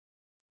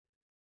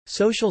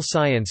Social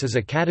science is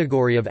a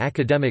category of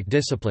academic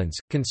disciplines,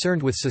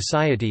 concerned with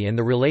society and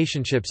the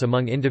relationships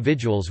among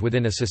individuals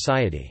within a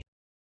society.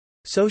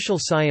 Social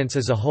science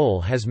as a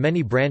whole has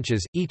many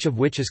branches, each of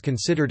which is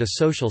considered a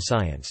social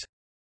science.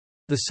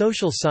 The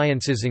social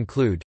sciences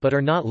include, but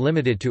are not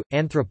limited to,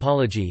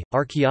 anthropology,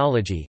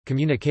 archaeology,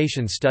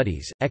 communication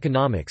studies,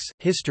 economics,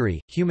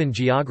 history, human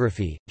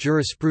geography,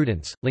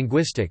 jurisprudence,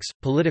 linguistics,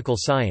 political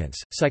science,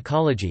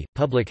 psychology,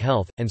 public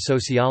health, and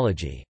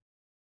sociology.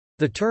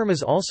 The term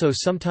is also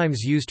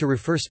sometimes used to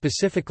refer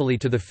specifically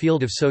to the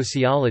field of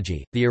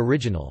sociology, the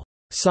original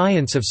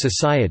science of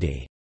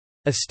society,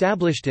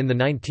 established in the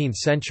 19th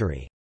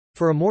century.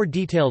 For a more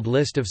detailed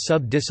list of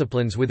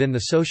sub-disciplines within the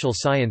social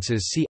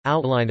sciences, see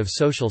Outline of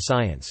social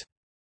science.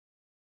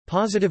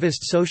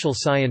 Positivist social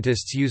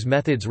scientists use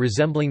methods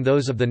resembling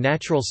those of the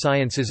natural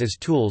sciences as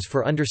tools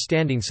for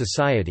understanding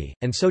society,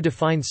 and so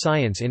define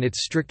science in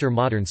its stricter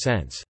modern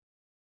sense.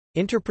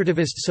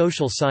 Interpretivist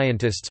social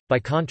scientists, by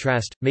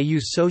contrast, may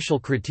use social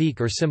critique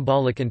or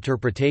symbolic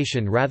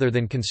interpretation rather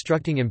than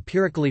constructing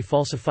empirically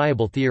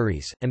falsifiable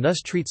theories, and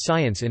thus treat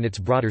science in its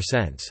broader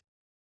sense.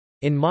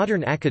 In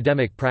modern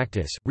academic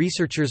practice,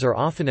 researchers are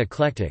often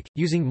eclectic,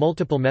 using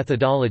multiple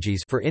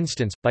methodologies, for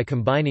instance, by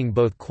combining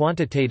both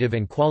quantitative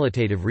and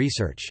qualitative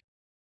research.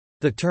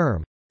 The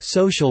term,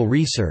 social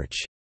research,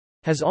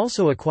 has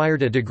also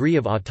acquired a degree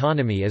of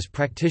autonomy as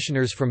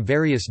practitioners from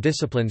various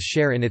disciplines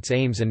share in its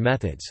aims and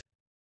methods.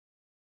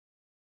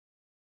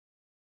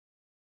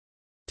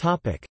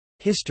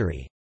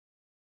 History.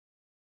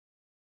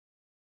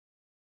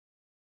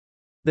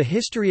 The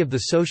history of the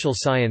social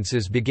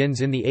sciences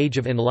begins in the Age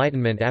of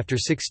Enlightenment after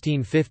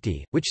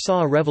 1650, which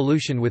saw a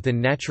revolution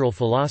within natural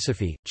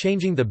philosophy,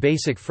 changing the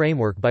basic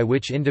framework by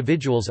which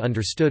individuals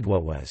understood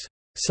what was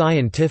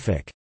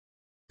scientific.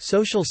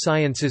 Social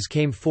sciences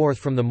came forth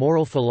from the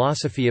moral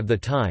philosophy of the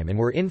time and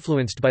were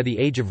influenced by the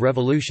Age of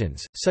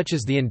Revolutions, such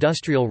as the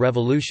Industrial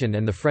Revolution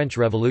and the French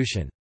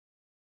Revolution.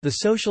 The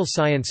social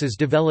sciences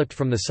developed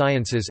from the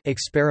sciences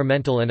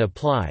experimental and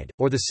applied,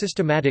 or the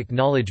systematic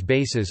knowledge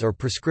bases or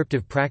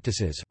prescriptive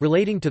practices,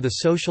 relating to the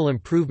social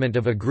improvement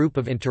of a group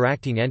of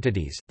interacting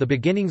entities. The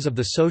beginnings of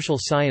the social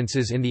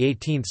sciences in the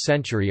 18th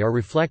century are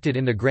reflected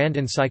in the Grand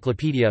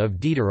Encyclopedia of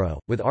Diderot,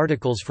 with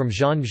articles from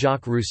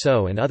Jean-Jacques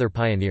Rousseau and other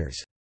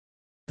pioneers.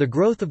 The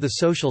growth of the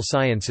social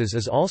sciences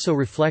is also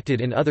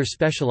reflected in other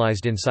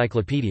specialized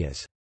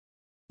encyclopedias.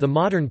 The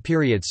modern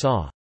period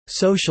saw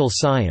social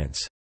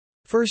science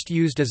first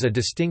used as a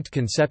distinct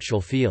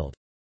conceptual field.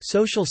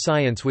 Social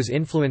science was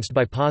influenced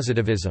by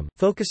positivism,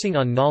 focusing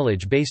on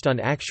knowledge based on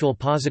actual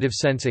positive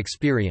sense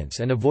experience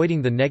and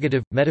avoiding the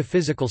negative,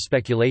 metaphysical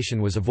speculation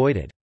was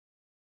avoided.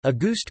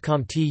 Auguste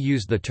Comte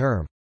used the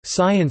term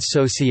science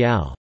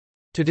sociale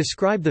to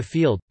describe the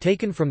field,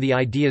 taken from the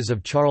ideas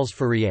of Charles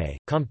Fourier.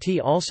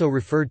 Comte also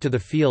referred to the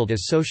field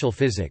as social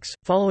physics.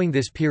 Following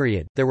this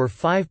period, there were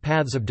 5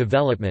 paths of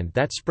development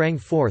that sprang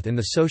forth in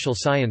the social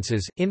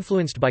sciences,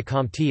 influenced by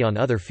Comte on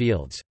other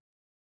fields.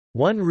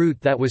 One route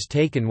that was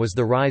taken was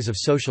the rise of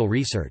social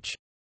research.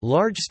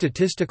 Large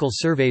statistical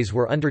surveys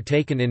were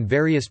undertaken in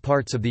various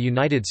parts of the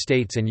United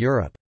States and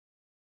Europe.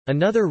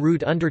 Another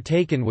route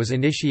undertaken was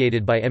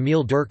initiated by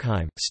Émile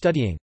Durkheim,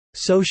 studying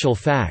social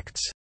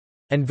facts,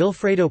 and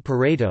Vilfredo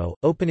Pareto,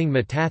 opening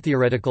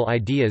metatheoretical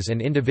ideas and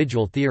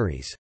individual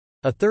theories.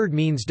 A third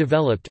means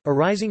developed,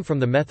 arising from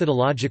the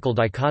methodological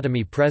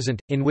dichotomy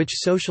present, in which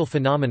social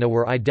phenomena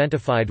were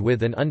identified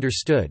with and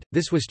understood.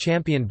 This was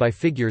championed by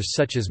figures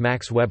such as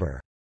Max Weber.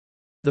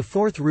 The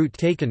fourth route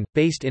taken,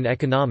 based in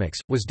economics,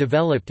 was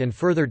developed and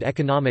furthered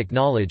economic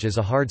knowledge as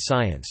a hard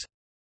science.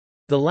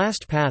 The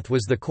last path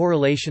was the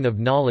correlation of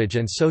knowledge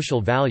and social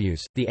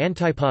values. The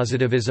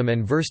antipositivism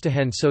and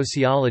Verstehen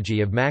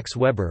sociology of Max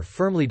Weber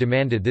firmly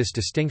demanded this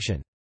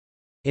distinction.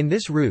 In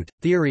this route,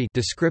 theory,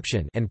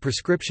 description, and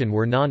prescription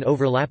were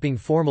non-overlapping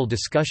formal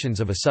discussions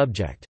of a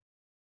subject.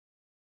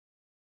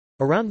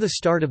 Around the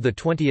start of the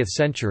 20th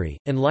century,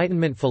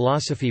 Enlightenment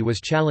philosophy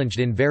was challenged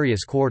in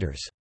various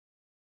quarters.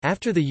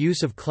 After the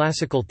use of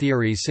classical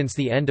theories since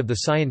the end of the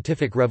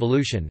scientific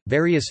revolution,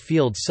 various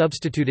fields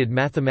substituted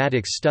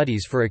mathematics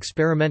studies for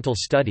experimental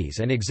studies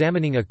and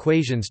examining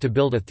equations to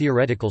build a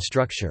theoretical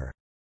structure.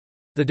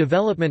 The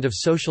development of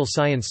social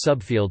science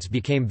subfields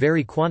became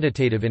very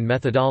quantitative in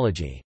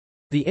methodology.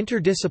 The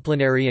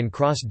interdisciplinary and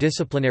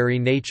cross-disciplinary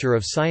nature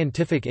of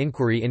scientific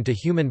inquiry into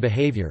human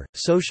behavior,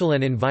 social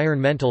and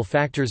environmental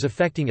factors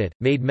affecting it,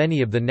 made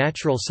many of the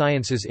natural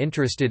sciences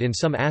interested in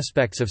some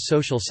aspects of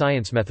social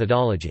science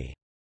methodology.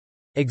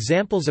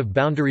 Examples of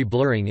boundary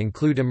blurring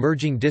include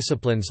emerging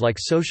disciplines like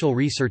social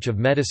research of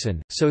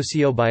medicine,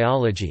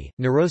 sociobiology,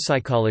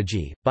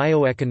 neuropsychology,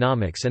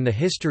 bioeconomics, and the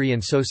history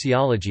and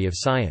sociology of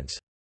science.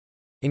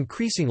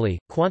 Increasingly,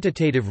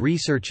 quantitative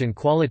research and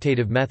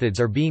qualitative methods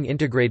are being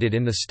integrated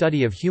in the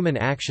study of human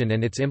action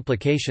and its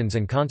implications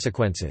and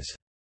consequences.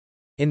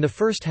 In the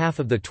first half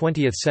of the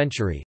 20th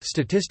century,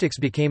 statistics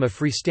became a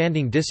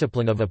freestanding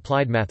discipline of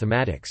applied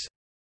mathematics.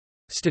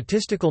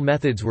 Statistical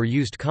methods were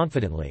used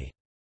confidently.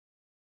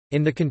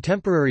 In the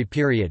contemporary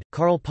period,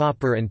 Karl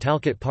Popper and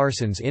Talcott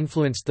Parsons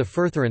influenced the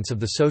furtherance of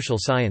the social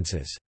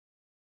sciences.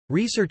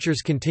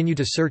 Researchers continue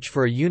to search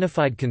for a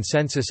unified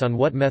consensus on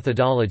what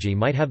methodology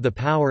might have the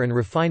power and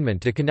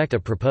refinement to connect a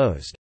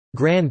proposed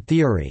grand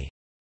theory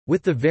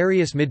with the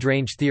various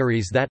mid-range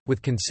theories that,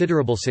 with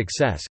considerable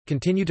success,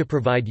 continue to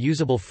provide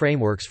usable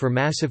frameworks for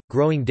massive,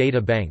 growing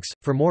data banks.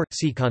 For more,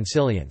 see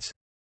consilience.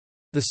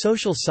 The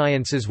social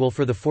sciences will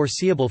for the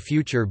foreseeable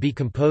future be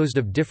composed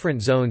of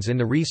different zones in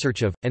the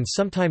research of, and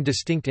sometime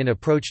distinct in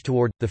approach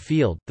toward, the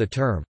field. The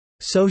term,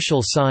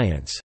 social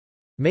science,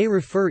 may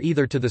refer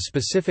either to the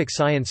specific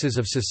sciences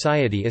of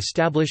society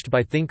established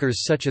by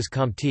thinkers such as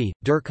Comte,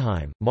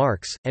 Durkheim,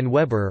 Marx, and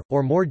Weber,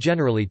 or more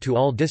generally to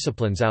all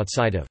disciplines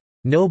outside of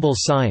noble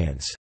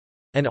science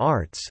and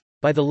arts.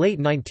 By the late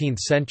 19th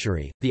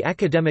century, the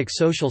academic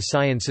social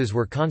sciences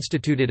were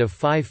constituted of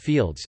 5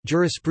 fields: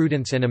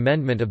 jurisprudence and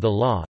amendment of the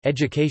law,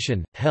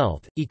 education,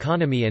 health,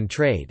 economy and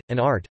trade, and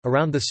art.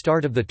 Around the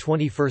start of the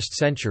 21st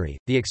century,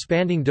 the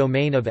expanding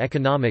domain of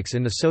economics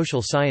in the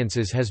social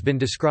sciences has been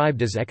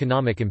described as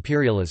economic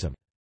imperialism.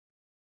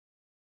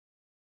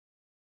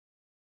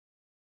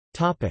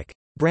 Topic: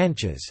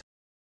 Branches.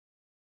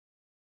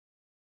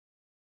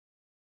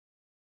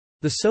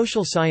 The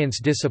social science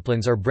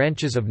disciplines are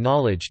branches of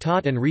knowledge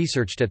taught and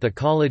researched at the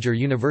college or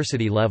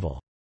university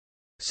level.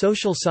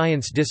 Social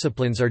science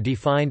disciplines are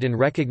defined and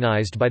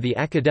recognized by the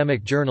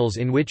academic journals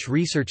in which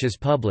research is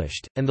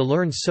published, and the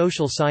learned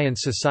social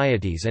science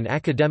societies and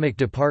academic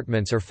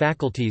departments or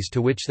faculties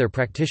to which their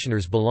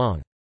practitioners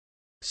belong.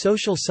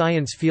 Social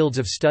science fields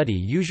of study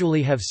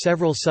usually have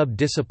several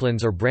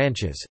sub-disciplines or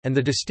branches, and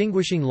the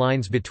distinguishing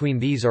lines between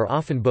these are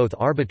often both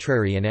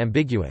arbitrary and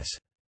ambiguous.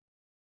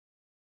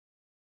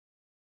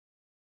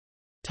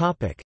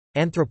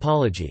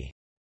 Anthropology.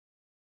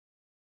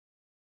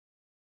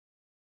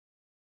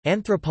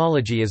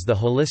 Anthropology is the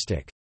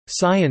holistic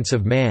science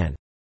of man,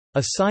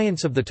 a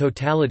science of the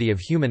totality of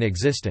human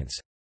existence.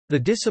 The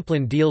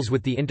discipline deals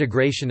with the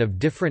integration of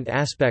different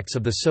aspects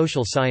of the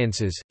social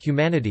sciences,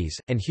 humanities,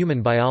 and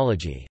human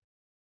biology.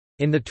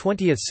 In the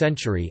 20th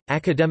century,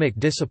 academic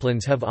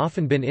disciplines have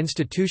often been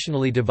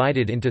institutionally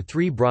divided into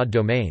 3 broad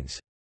domains.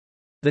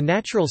 The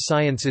natural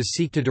sciences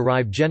seek to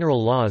derive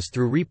general laws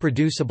through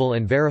reproducible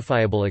and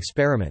verifiable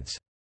experiments.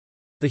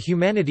 The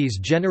humanities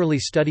generally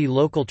study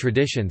local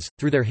traditions,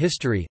 through their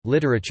history,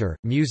 literature,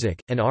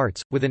 music, and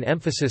arts, with an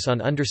emphasis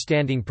on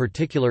understanding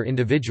particular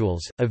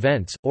individuals,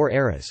 events, or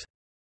eras.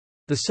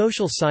 The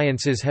social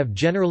sciences have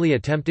generally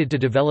attempted to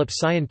develop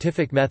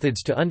scientific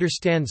methods to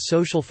understand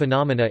social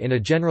phenomena in a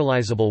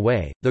generalizable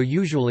way, though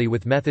usually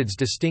with methods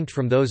distinct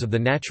from those of the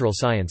natural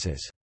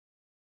sciences.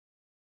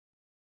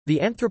 The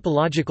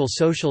anthropological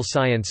social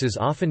sciences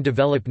often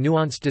develop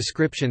nuanced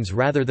descriptions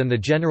rather than the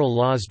general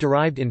laws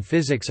derived in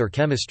physics or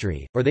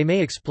chemistry, or they may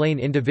explain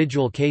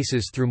individual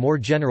cases through more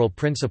general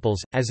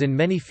principles, as in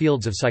many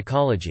fields of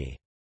psychology.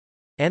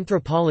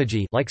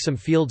 Anthropology, like some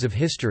fields of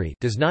history,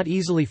 does not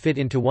easily fit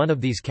into one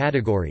of these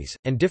categories,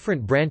 and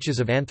different branches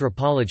of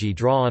anthropology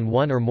draw on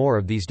one or more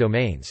of these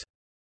domains.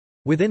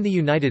 Within the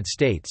United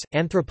States,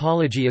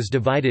 anthropology is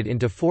divided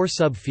into 4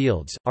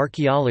 subfields: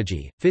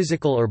 archaeology,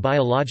 physical or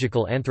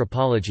biological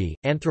anthropology,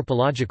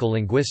 anthropological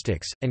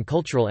linguistics, and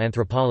cultural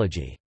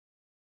anthropology.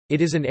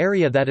 It is an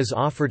area that is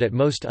offered at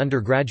most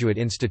undergraduate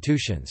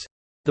institutions.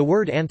 The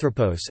word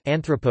anthropos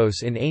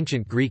in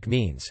ancient Greek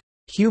means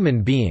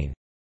human being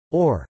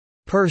or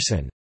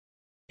person.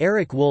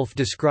 Eric Wolf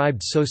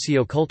described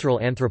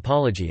sociocultural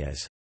anthropology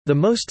as the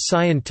most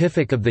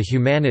scientific of the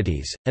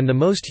humanities, and the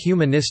most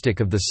humanistic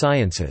of the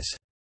sciences.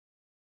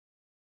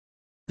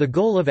 The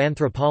goal of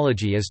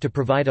anthropology is to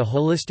provide a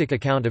holistic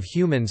account of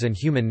humans and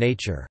human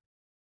nature.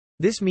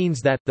 This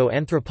means that, though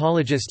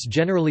anthropologists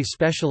generally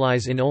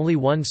specialize in only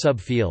one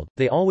subfield,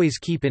 they always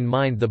keep in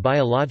mind the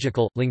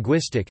biological,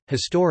 linguistic,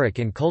 historic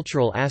and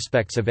cultural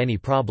aspects of any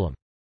problem.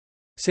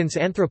 Since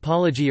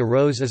anthropology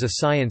arose as a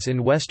science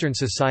in Western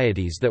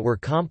societies that were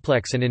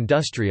complex and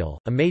industrial,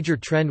 a major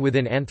trend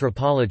within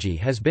anthropology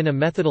has been a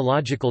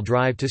methodological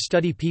drive to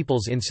study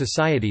peoples in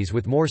societies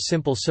with more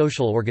simple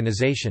social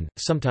organization,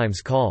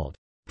 sometimes called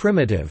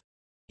primitive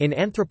in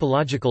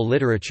anthropological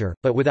literature,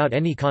 but without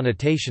any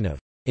connotation of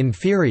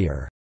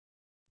inferior.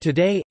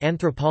 Today,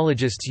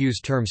 anthropologists use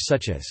terms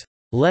such as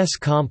less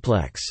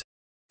complex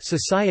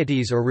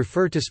societies or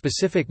refer to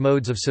specific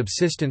modes of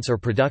subsistence or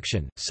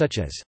production, such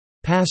as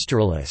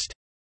pastoralist,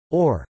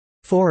 or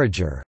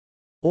forager,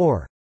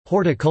 or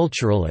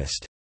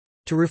horticulturalist,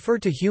 to refer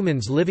to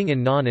humans living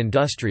in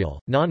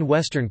non-industrial,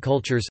 non-Western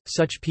cultures.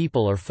 Such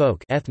people or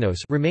folk ethnos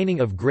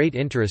remaining of great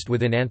interest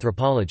within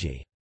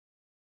anthropology.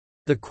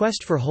 The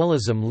quest for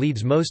holism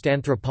leads most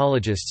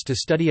anthropologists to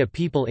study a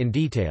people in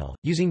detail,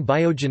 using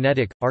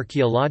biogenetic,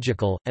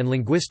 archaeological, and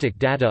linguistic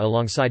data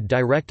alongside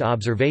direct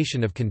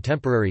observation of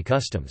contemporary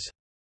customs.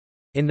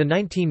 In the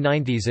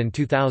 1990s and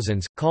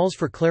 2000s, calls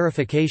for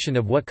clarification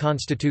of what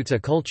constitutes a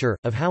culture,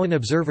 of how an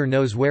observer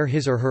knows where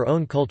his or her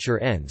own culture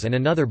ends and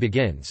another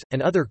begins,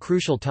 and other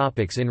crucial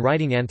topics in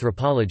writing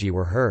anthropology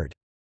were heard.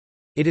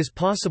 It is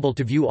possible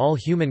to view all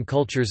human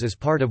cultures as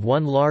part of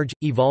one large,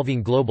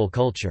 evolving global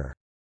culture.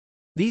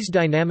 These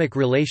dynamic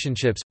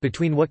relationships,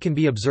 between what can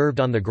be observed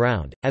on the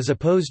ground, as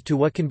opposed to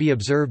what can be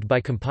observed by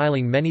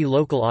compiling many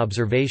local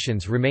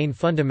observations, remain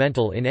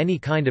fundamental in any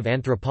kind of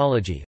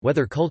anthropology,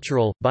 whether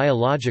cultural,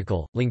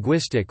 biological,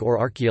 linguistic or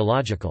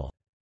archaeological.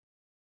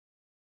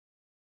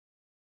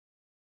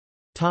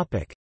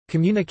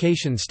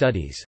 Communication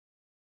studies.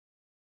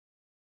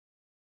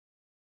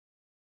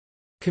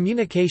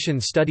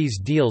 Communication studies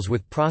deals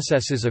with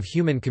processes of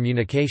human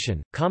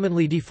communication,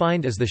 commonly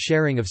defined as the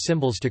sharing of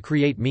symbols to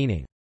create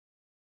meaning.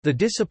 The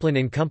discipline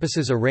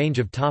encompasses a range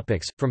of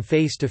topics, from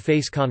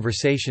face-to-face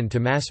conversation to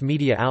mass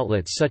media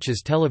outlets such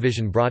as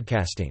television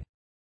broadcasting.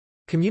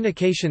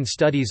 Communication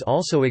studies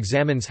also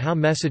examines how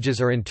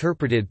messages are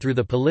interpreted through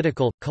the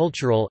political,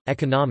 cultural,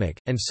 economic,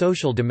 and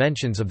social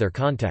dimensions of their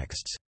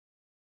contexts.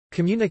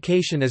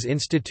 Communication is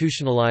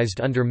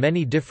institutionalized under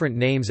many different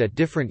names at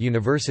different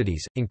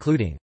universities,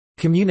 including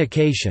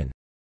communication,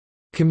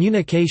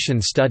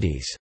 communication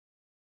studies,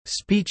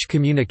 speech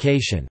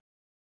communication,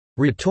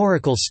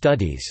 rhetorical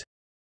studies,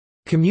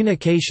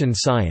 communication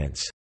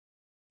science,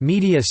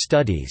 media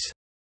studies,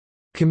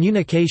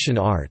 communication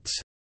arts,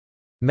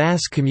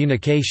 mass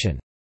communication,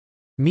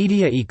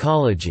 media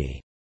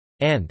ecology,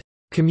 and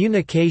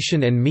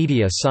communication and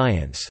media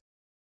science.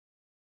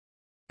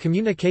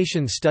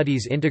 Communication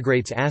studies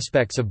integrates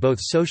aspects of both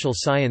social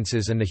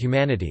sciences and the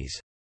humanities.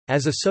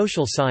 As a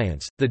social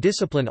science, the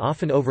discipline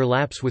often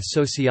overlaps with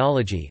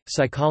sociology,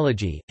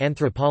 psychology,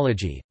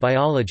 anthropology,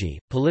 biology,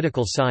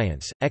 political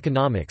science,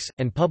 economics,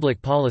 and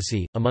public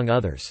policy, among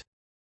others.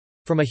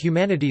 From a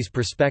humanities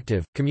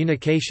perspective,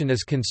 communication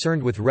is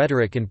concerned with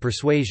rhetoric and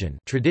persuasion.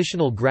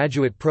 Traditional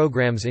graduate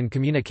programs in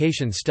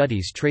communication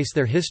studies trace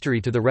their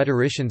history to the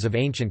rhetoricians of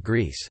ancient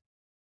Greece.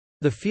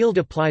 The field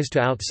applies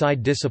to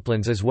outside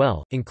disciplines as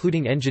well,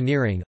 including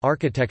engineering,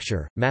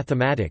 architecture,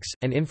 mathematics,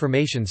 and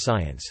information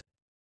science.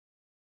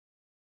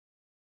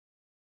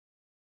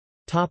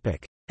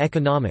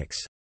 Economics.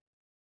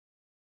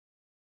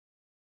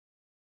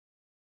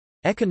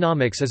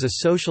 Economics is a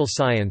social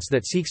science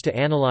that seeks to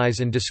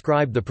analyze and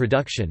describe the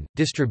production,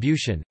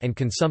 distribution, and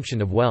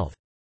consumption of wealth.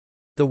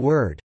 The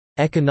word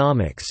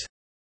economics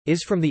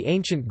is from the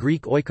ancient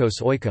Greek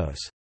oikos,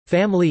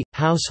 family,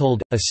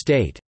 household,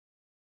 estate,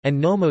 and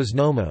nomos,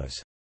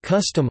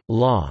 custom,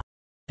 law,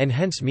 and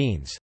hence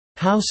means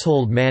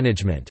household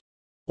management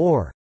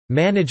or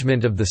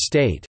management of the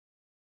state.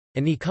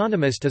 An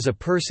economist is a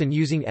person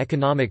using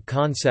economic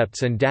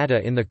concepts and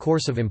data in the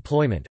course of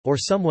employment, or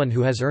someone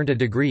who has earned a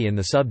degree in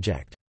the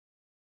subject.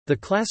 The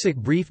classic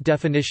brief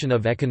definition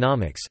of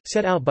economics,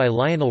 set out by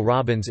Lionel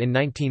Robbins in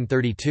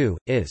 1932,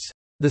 is,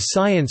 "the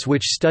science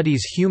which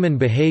studies human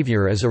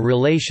behavior as a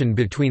relation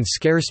between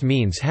scarce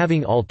means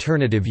having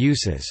alternative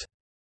uses."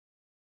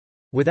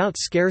 Without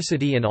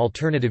scarcity and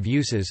alternative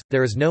uses,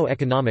 there is no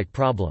economic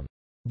problem.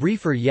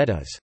 Briefer yet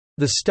is,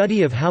 "the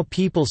study of how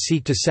people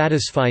seek to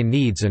satisfy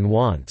needs and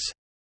wants,"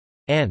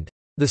 and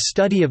 "the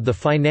study of the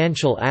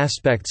financial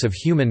aspects of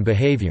human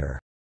behavior."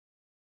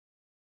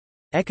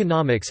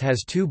 Economics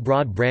has two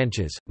broad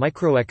branches: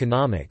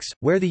 microeconomics,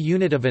 where the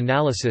unit of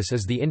analysis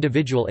is the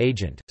individual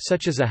agent,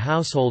 such as a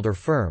household or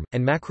firm,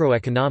 and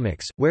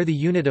macroeconomics, where the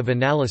unit of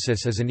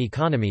analysis is an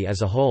economy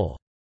as a whole.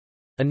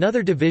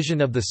 Another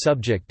division of the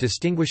subject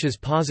distinguishes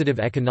positive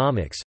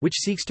economics, which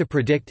seeks to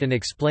predict and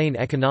explain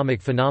economic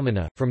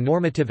phenomena, from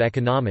normative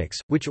economics,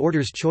 which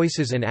orders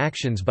choices and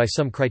actions by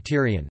some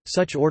criterion.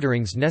 Such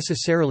orderings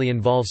necessarily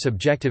involve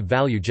subjective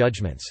value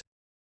judgments.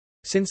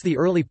 Since the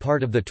early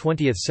part of the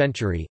 20th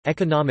century,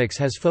 economics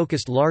has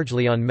focused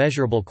largely on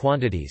measurable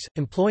quantities,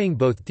 employing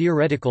both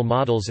theoretical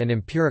models and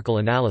empirical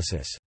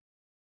analysis.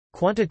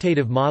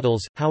 Quantitative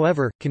models,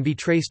 however, can be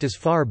traced as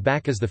far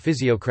back as the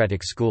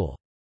physiocratic school.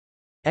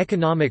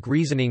 Economic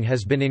reasoning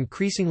has been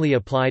increasingly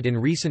applied in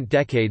recent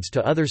decades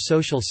to other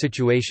social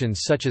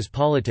situations such as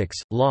politics,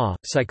 law,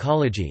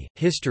 psychology,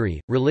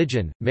 history,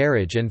 religion,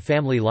 marriage and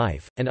family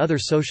life, and other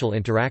social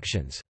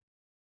interactions.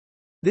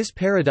 This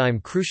paradigm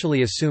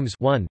crucially assumes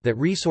 1 that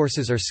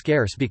resources are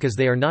scarce because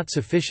they are not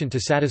sufficient to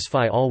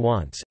satisfy all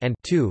wants, and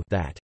 2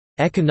 that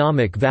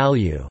economic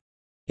value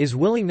is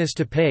willingness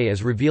to pay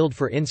as revealed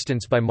for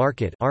instance by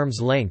market arm's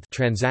length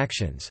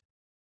transactions.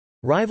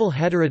 Rival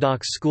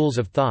heterodox schools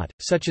of thought,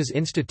 such as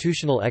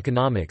institutional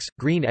economics,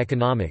 green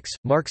economics,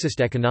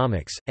 Marxist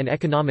economics, and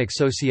economic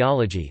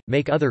sociology,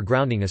 make other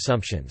grounding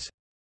assumptions.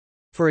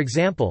 For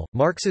example,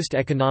 Marxist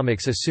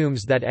economics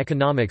assumes that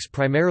economics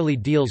primarily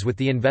deals with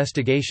the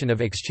investigation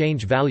of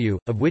exchange value,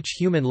 of which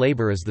human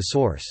labor is the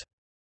source.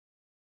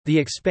 The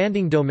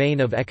expanding domain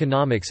of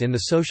economics in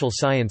the social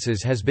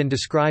sciences has been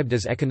described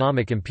as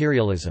economic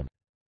imperialism.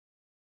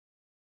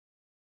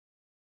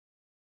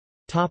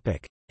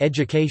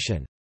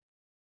 Education.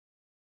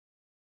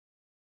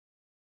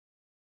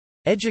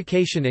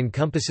 Education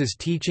encompasses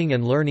teaching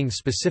and learning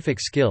specific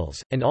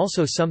skills, and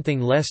also something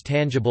less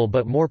tangible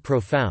but more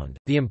profound,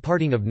 the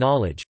imparting of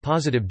knowledge,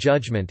 positive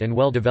judgment and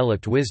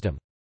well-developed wisdom.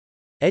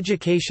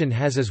 Education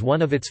has as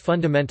one of its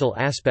fundamental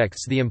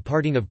aspects the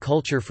imparting of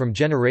culture from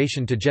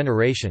generation to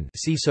generation.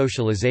 See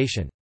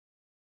socialization.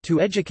 To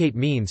educate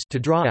means to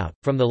draw out,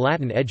 from the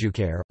Latin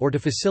educare, or to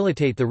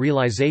facilitate the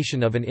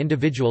realization of an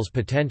individual's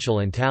potential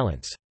and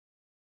talents.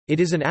 It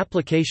is an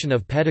application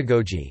of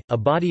pedagogy, a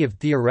body of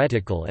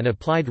theoretical and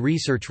applied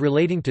research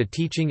relating to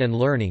teaching and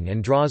learning,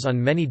 and draws on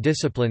many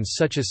disciplines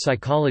such as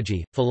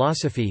psychology,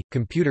 philosophy,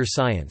 computer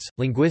science,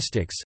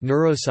 linguistics,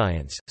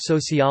 neuroscience,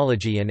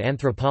 sociology, and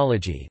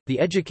anthropology. The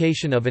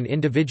education of an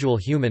individual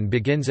human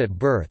begins at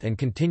birth and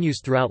continues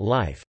throughout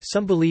life.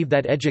 Some believe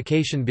that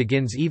education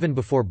begins even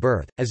before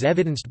birth, as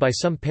evidenced by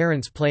some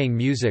parents playing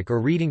music or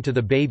reading to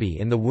the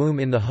baby in the womb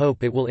in the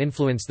hope it will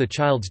influence the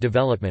child's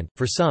development.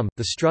 For some,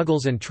 the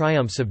struggles and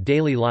triumphs of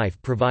daily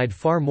life provide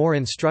far more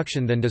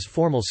instruction than does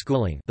formal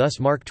schooling, thus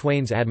Mark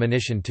Twain's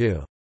admonition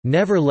to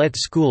 "never let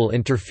school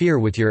interfere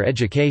with your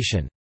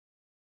education."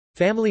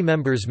 Family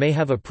members may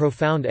have a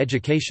profound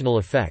educational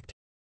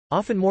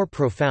effect—often more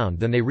profound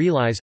than they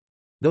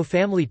realize—though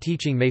family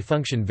teaching may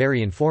function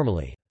very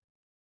informally.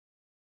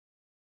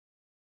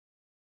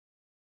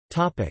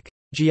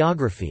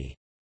 Geography.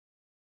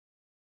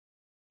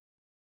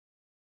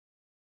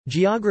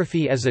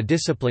 Geography as a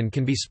discipline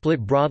can be split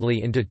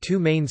broadly into two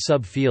main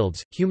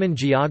subfields, human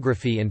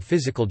geography and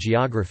physical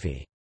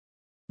geography.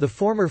 The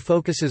former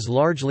focuses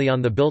largely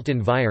on the built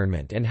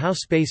environment and how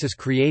space is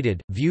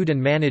created, viewed and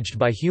managed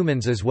by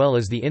humans, as well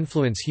as the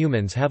influence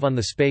humans have on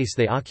the space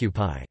they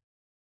occupy.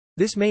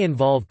 This may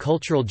involve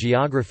cultural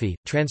geography,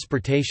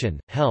 transportation,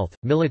 health,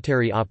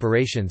 military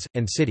operations,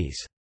 and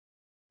cities.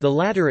 The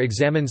latter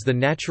examines the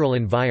natural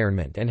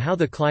environment and how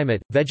the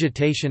climate,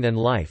 vegetation and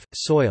life,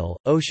 soil,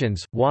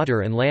 oceans,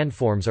 water and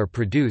landforms are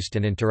produced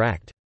and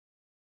interact.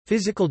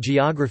 Physical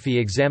geography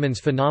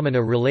examines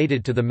phenomena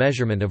related to the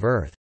measurement of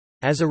Earth.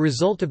 As a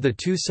result of the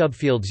two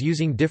subfields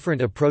using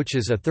different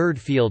approaches, a third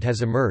field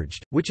has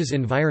emerged, which is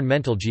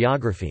environmental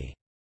geography.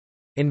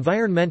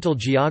 Environmental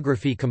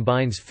geography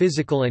combines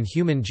physical and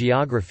human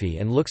geography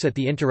and looks at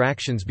the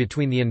interactions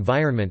between the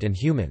environment and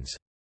humans.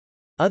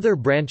 Other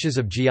branches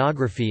of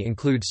geography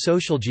include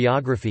social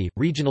geography,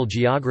 regional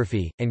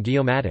geography, and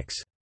geomatics.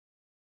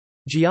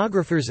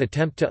 Geographers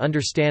attempt to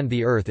understand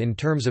the Earth in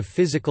terms of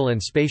physical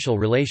and spatial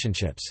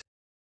relationships.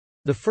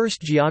 The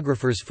first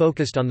geographers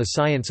focused on the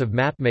science of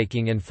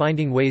mapmaking and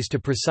finding ways to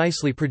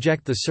precisely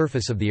project the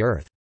surface of the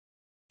Earth.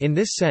 In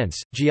this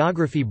sense,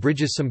 geography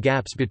bridges some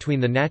gaps between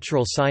the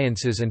natural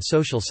sciences and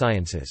social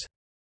sciences.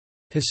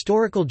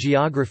 Historical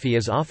geography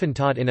is often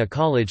taught in a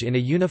college in a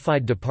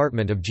unified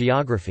department of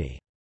geography.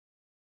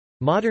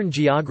 Modern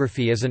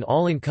geography is an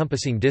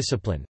all-encompassing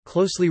discipline,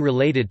 closely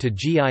related to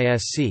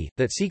GISC,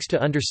 that seeks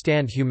to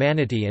understand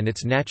humanity and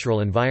its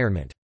natural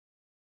environment.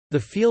 The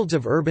fields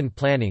of urban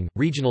planning,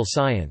 regional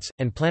science,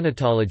 and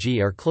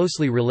planetology are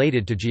closely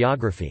related to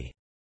geography.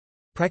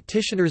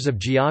 Practitioners of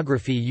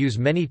geography use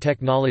many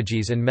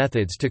technologies and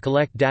methods to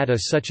collect data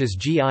such as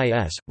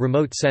GIS,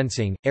 remote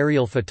sensing,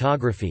 aerial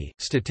photography,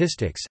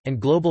 statistics, and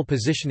global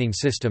positioning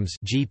systems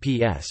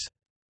 (GPS).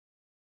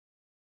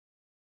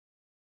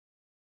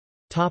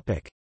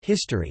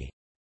 History.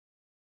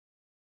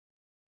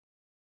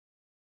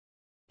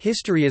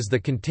 History is the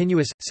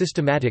continuous,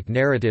 systematic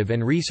narrative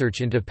and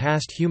research into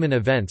past human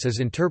events as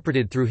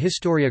interpreted through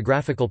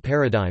historiographical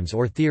paradigms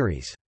or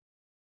theories.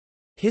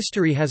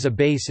 History has a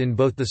base in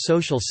both the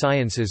social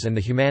sciences and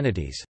the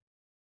humanities.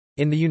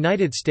 In the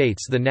United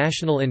States, the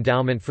National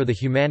Endowment for the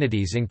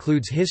Humanities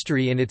includes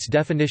history in its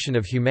definition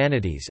of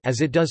humanities,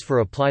 as it does for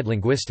applied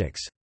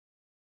linguistics.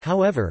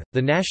 However,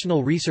 the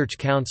National Research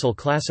Council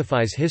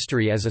classifies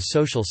history as a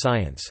social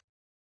science.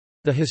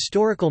 The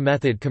historical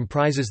method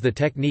comprises the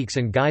techniques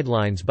and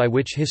guidelines by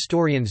which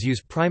historians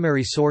use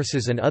primary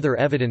sources and other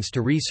evidence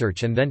to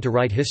research and then to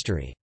write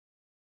history.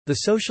 The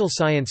Social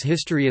Science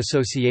History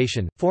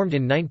Association, formed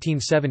in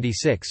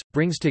 1976,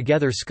 brings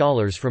together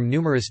scholars from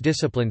numerous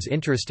disciplines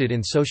interested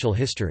in social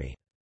history.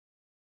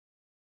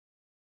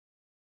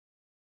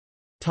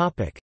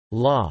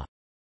 Law.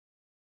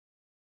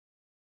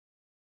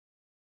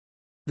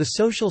 The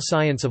social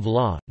science of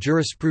law,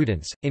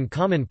 jurisprudence, in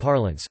common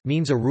parlance,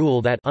 means a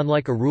rule that,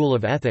 unlike a rule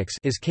of ethics,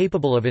 is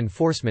capable of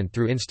enforcement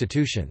through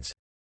institutions.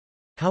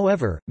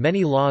 However,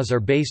 many laws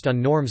are based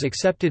on norms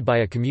accepted by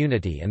a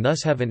community and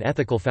thus have an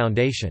ethical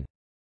foundation.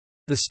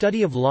 The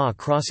study of law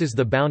crosses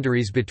the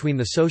boundaries between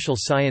the social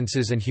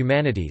sciences and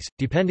humanities,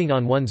 depending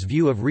on one's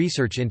view of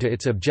research into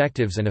its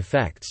objectives and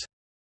effects.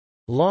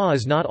 Law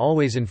is not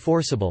always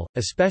enforceable,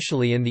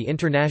 especially in the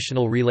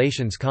international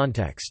relations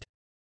context.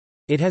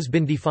 It has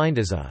been defined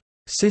as a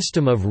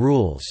system of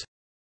rules,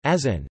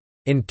 as an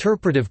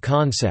interpretive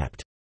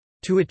concept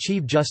to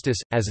achieve justice,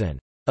 as an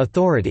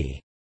authority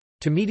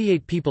to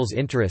mediate people's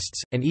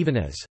interests, and even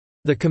as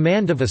the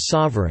command of a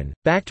sovereign,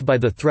 backed by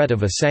the threat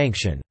of a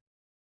sanction.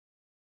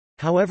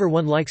 However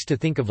one likes to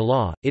think of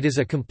law, it is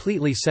a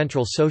completely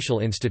central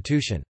social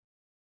institution.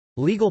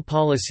 Legal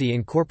policy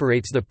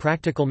incorporates the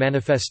practical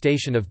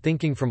manifestation of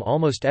thinking from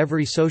almost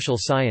every social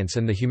science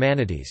and the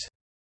humanities.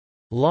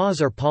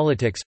 Laws are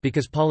politics,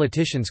 because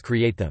politicians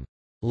create them.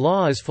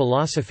 Law is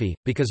philosophy,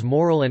 because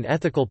moral and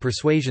ethical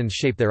persuasions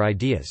shape their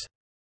ideas.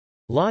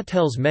 Law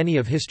tells many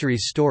of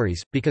history's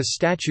stories, because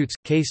statutes,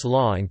 case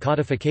law and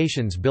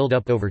codifications build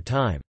up over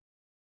time.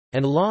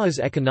 And law is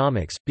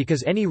economics,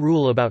 because any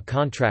rule about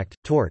contract,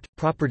 tort,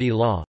 property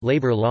law,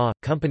 labor law,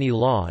 company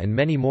law and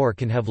many more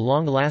can have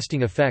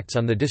long-lasting effects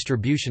on the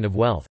distribution of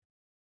wealth.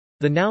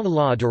 The noun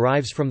law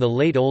derives from the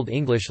Late Old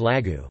English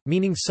lagu,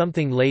 meaning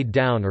something laid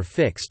down or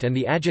fixed, and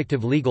the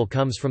adjective legal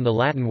comes from the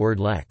Latin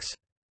word lex.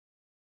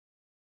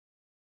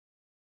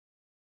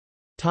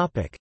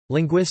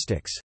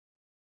 Linguistics.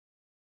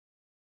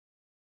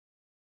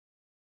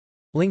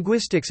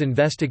 Linguistics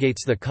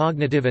investigates the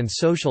cognitive and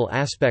social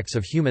aspects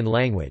of human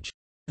language.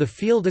 The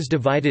field is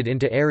divided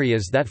into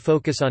areas that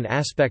focus on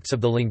aspects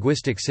of the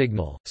linguistic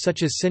signal,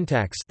 such as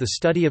syntax, the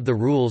study of the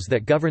rules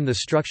that govern the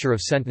structure of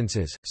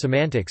sentences;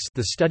 semantics,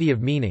 the study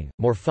of meaning;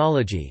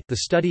 morphology, the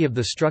study of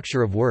the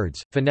structure of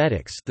words;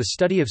 phonetics, the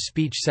study of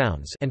speech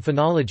sounds; and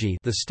phonology,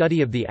 the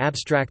study of the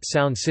abstract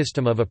sound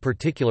system of a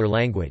particular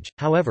language.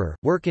 However,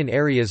 work in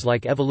areas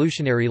like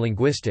evolutionary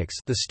linguistics,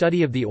 the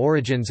study of the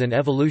origins and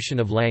evolution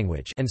of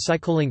language, and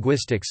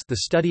psycholinguistics,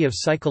 the study of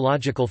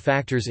psychological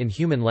factors in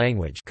human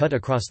language, cut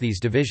across these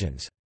divisions.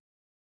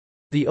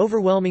 The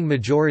overwhelming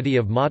majority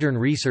of modern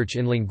research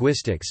in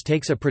linguistics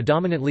takes a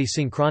predominantly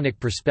synchronic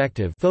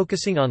perspective,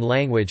 focusing on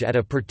language at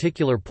a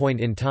particular point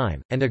in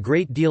time, and a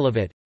great deal of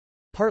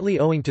it—partly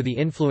owing to the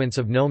influence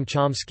of Noam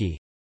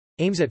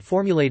Chomsky—aims at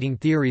formulating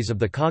theories of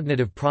the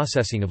cognitive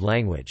processing of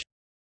language.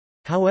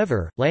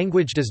 However,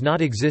 language does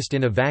not exist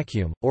in a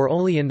vacuum, or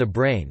only in the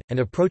brain, and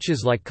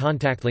approaches like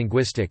contact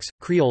linguistics,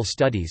 Creole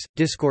studies,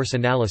 discourse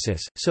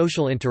analysis,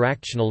 social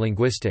interactional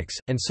linguistics,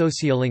 and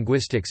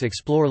sociolinguistics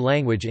explore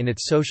language in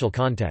its social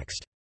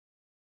context.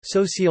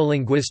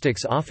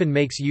 Sociolinguistics often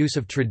makes use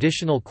of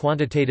traditional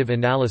quantitative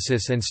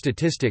analysis and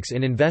statistics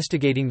in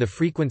investigating the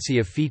frequency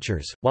of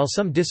features, while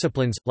some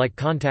disciplines, like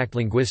contact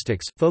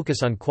linguistics,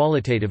 focus on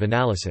qualitative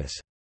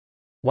analysis.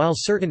 While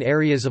certain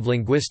areas of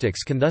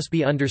linguistics can thus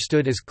be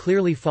understood as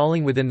clearly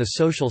falling within the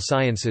social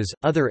sciences,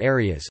 other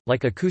areas,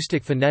 like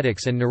acoustic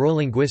phonetics and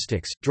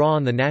neurolinguistics, draw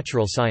on the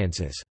natural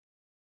sciences.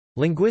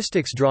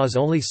 Linguistics draws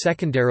only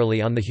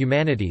secondarily on the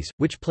humanities,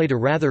 which played a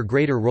rather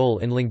greater role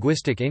in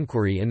linguistic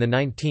inquiry in the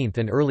 19th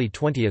and early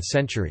 20th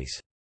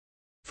centuries.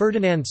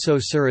 Ferdinand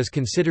Saussure is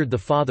considered the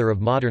father of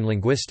modern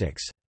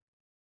linguistics.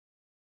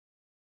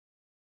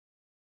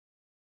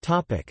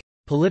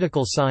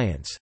 Political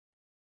science.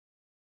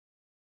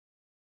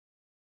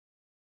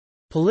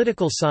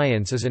 Political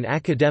science is an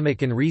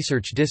academic and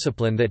research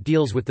discipline that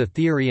deals with the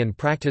theory and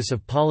practice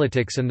of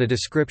politics and the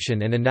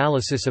description and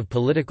analysis of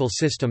political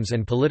systems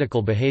and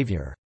political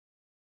behavior.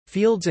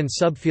 Fields and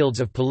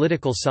subfields of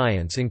political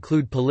science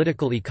include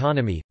political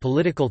economy,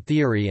 political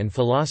theory and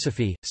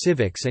philosophy,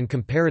 civics and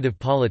comparative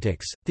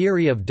politics,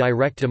 theory of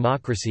direct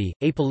democracy,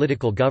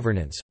 apolitical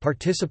governance,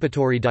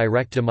 participatory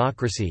direct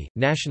democracy,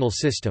 national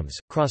systems,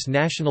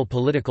 cross-national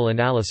political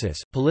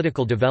analysis,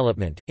 political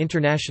development,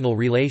 international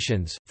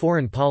relations,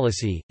 foreign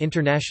policy,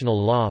 international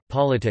law,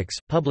 politics,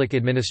 public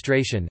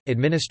administration,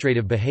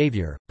 administrative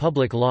behavior,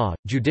 public law,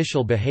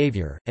 judicial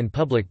behavior, and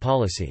public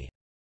policy.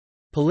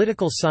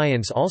 Political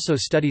science also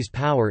studies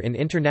power in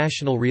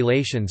international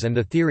relations and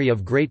the theory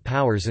of great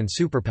powers and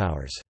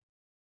superpowers.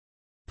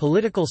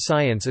 Political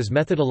science is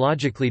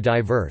methodologically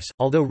diverse,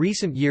 although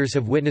recent years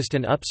have witnessed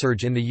an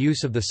upsurge in the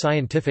use of the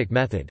scientific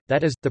method,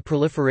 that is, the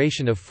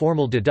proliferation of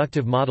formal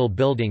deductive model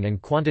building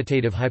and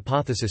quantitative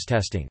hypothesis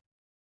testing.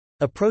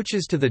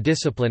 Approaches to the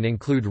discipline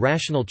include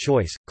rational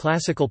choice,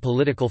 classical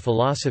political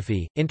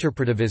philosophy,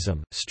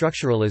 interpretivism,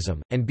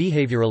 structuralism, and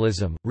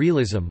behavioralism,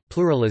 realism,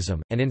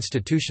 pluralism, and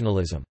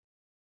institutionalism.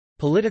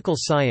 Political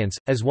science,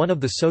 as one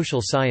of the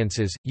social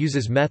sciences,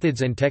 uses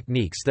methods and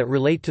techniques that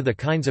relate to the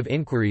kinds of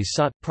inquiries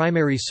sought.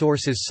 Primary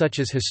sources such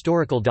as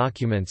historical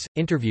documents,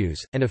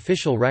 interviews, and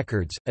official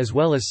records, as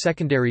well as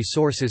secondary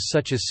sources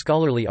such as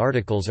scholarly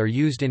articles are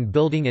used in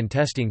building and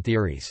testing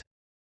theories.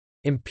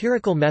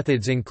 Empirical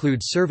methods include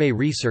survey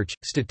research,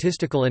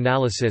 statistical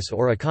analysis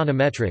or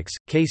econometrics,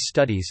 case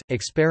studies,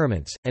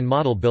 experiments, and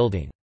model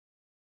building.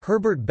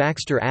 Herbert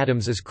Baxter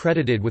Adams is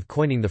credited with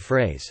coining the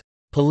phrase,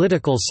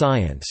 "political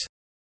science,"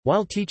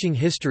 while teaching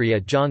history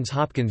at Johns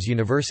Hopkins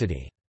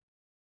University.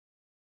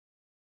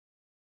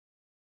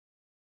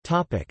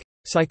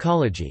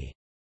 Psychology.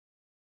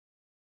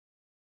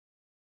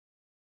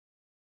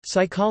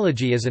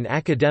 Psychology is an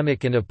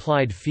academic and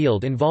applied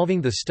field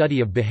involving the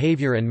study of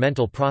behavior and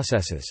mental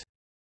processes.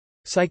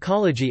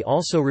 Psychology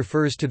also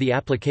refers to the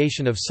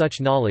application of such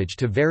knowledge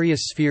to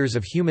various spheres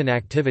of human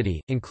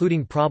activity,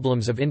 including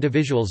problems of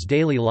individuals'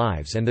 daily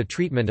lives and the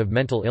treatment of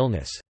mental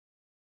illness.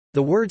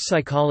 The word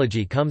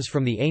psychology comes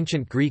from the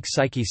ancient Greek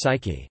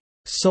psyche,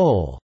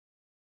 soul,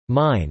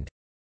 mind,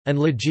 and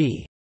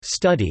logi,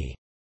 study.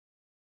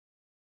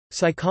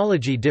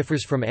 Psychology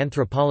differs from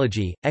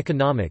anthropology,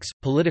 economics,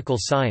 political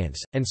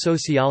science, and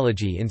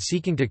sociology in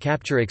seeking to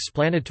capture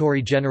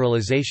explanatory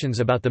generalizations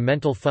about the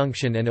mental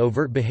function and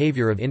overt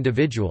behavior of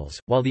individuals,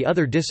 while the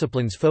other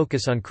disciplines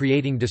focus on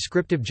creating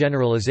descriptive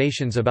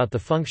generalizations about the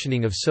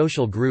functioning of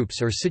social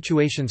groups or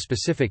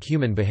situation-specific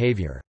human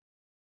behavior.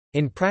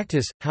 In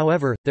practice,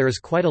 however, there is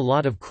quite a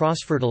lot of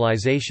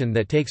cross-fertilization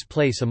that takes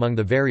place among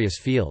the various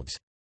fields.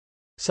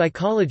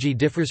 Psychology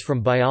differs from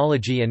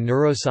biology and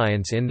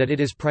neuroscience in that it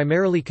is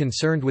primarily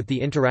concerned with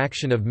the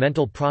interaction of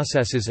mental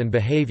processes and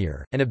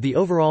behavior, and of the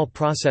overall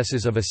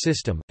processes of a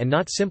system, and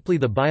not simply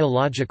the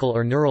biological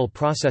or neural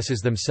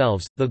processes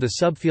themselves, though the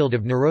subfield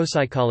of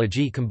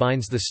neuropsychology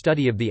combines the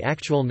study of the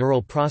actual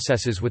neural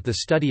processes with the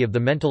study of the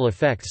mental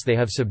effects they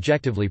have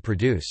subjectively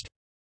produced.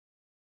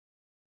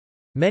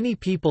 Many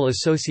people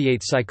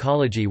associate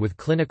psychology with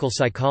clinical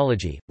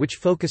psychology, which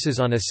focuses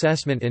on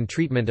assessment and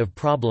treatment of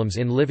problems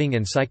in living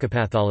and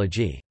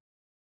psychopathology.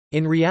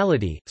 In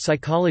reality,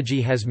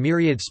 psychology has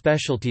myriad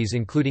specialties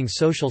including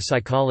social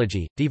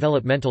psychology,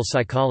 developmental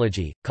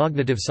psychology,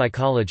 cognitive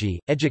psychology,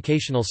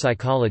 educational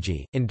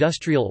psychology,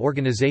 industrial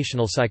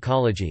organizational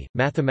psychology,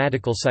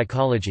 mathematical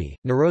psychology,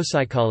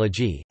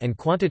 neuropsychology, and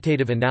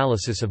quantitative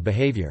analysis of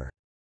behavior.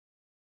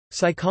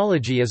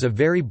 Psychology is a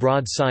very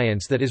broad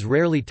science that is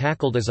rarely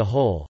tackled as a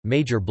whole,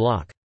 major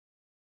block.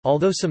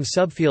 Although some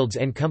subfields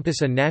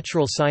encompass a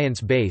natural science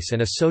base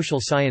and a social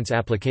science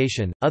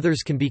application,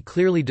 others can be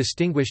clearly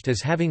distinguished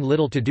as having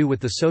little to do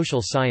with the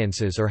social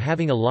sciences or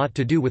having a lot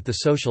to do with the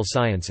social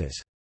sciences.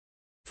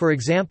 For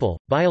example,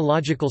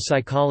 biological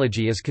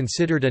psychology is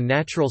considered a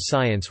natural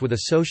science with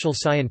a social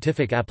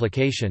scientific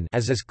application,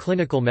 as is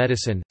clinical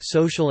medicine.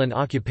 Social and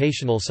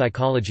occupational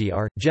psychology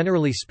are,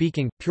 generally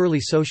speaking, purely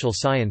social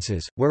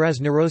sciences, whereas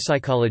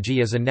neuropsychology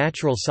is a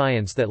natural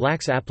science that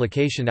lacks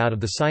application out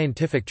of the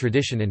scientific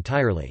tradition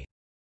entirely.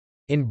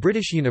 In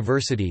British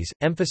universities,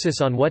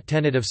 emphasis on what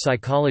tenet of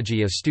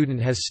psychology a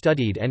student has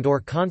studied and/or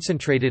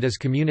concentrated is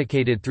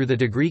communicated through the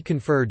degree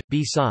conferred.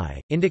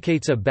 B.Sci.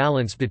 indicates a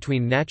balance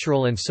between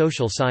natural and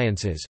social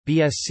sciences.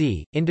 B.Sc.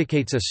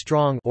 indicates a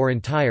strong or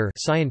entire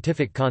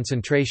scientific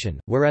concentration,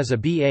 whereas a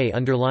B.A.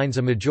 underlines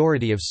a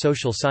majority of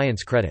social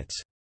science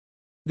credits.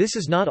 This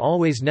is not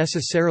always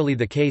necessarily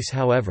the case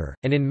however,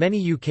 and in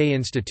many UK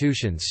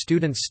institutions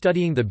students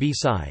studying the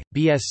B.Sci.,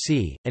 B.Sc.,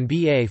 and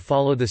B.A.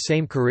 follow the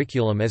same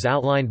curriculum as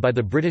outlined by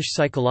the British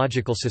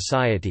Psychological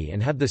Society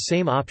and have the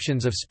same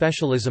options of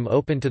specialism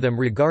open to them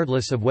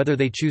regardless of whether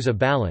they choose a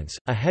balance,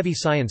 a heavy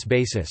science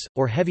basis,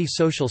 or heavy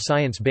social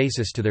science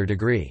basis to their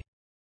degree.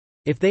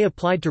 If they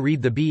applied to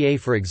read the B.A.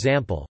 for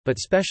example, but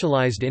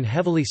specialised in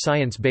heavily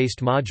science-based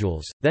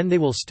modules, then they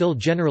will still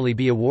generally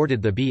be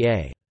awarded the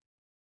B.A.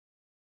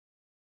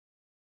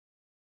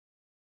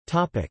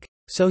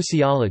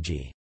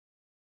 Sociology.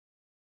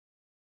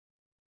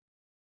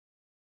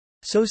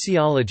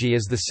 Sociology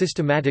is the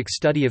systematic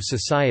study of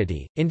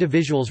society,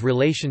 individuals'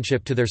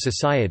 relationship to their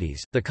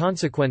societies, the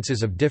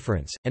consequences of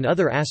difference, and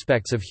other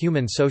aspects of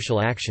human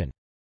social action.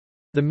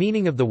 The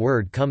meaning of the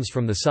word comes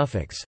from the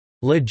suffix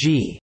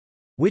logi,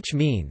 which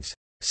means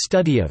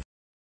study of,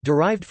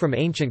 derived from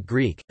ancient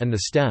Greek, and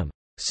the stem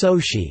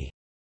soci,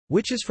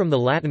 which is from the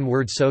Latin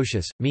word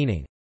socius,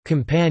 meaning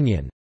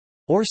companion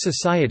or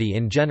society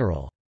in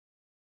general.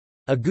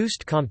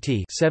 Auguste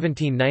Comte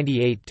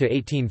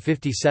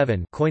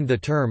 (1798–1857) coined the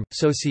term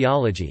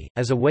sociology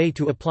as a way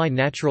to apply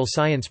natural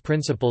science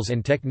principles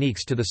and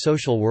techniques to the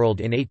social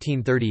world in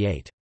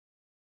 1838.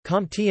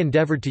 Comte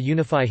endeavored to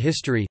unify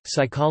history,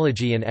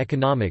 psychology and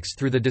economics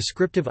through the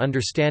descriptive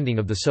understanding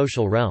of the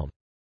social realm.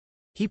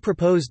 He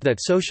proposed that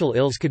social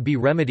ills could be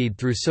remedied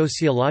through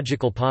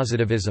sociological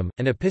positivism,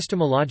 an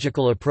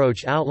epistemological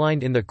approach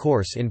outlined in the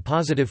Course in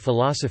Positive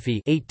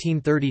Philosophy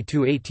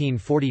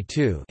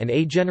 1830–1842 and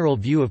A General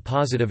View of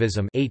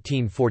Positivism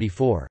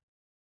 1844.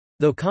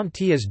 Though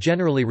Comte is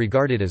generally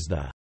regarded as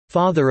the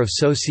father of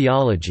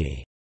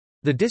sociology,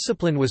 the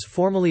discipline was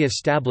formally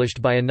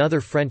established by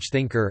another French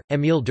thinker,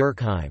 Émile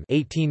Durkheim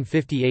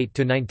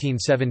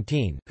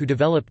 (1858–1917), who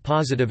developed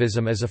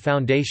positivism as a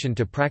foundation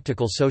to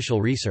practical social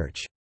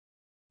research.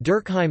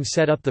 Durkheim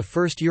set up the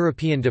first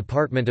European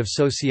Department of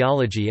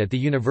Sociology at the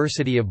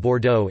University of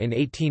Bordeaux in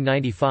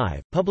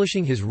 1895,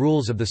 publishing his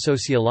Rules of the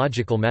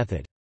Sociological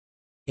Method.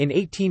 In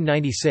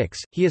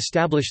 1896, he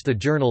established the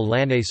journal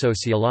L'Année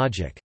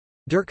sociologique.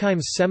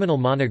 Durkheim's seminal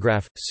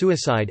monograph,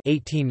 Suicide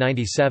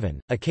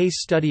 1897, a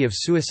case study of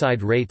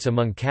suicide rates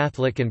among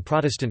Catholic and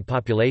Protestant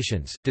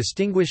populations,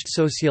 distinguished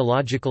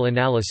sociological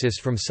analysis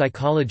from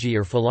psychology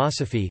or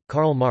philosophy.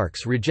 Karl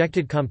Marx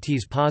rejected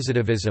Comte's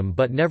positivism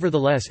but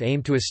nevertheless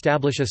aimed to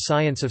establish a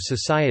science of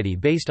society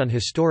based on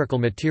historical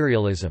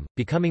materialism,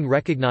 becoming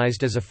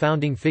recognized as a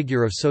founding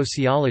figure of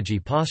sociology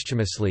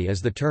posthumously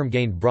as the term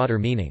gained broader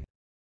meaning.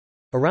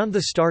 Around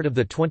the start of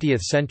the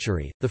 20th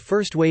century, the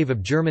first wave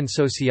of German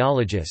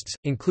sociologists,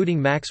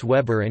 including Max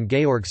Weber and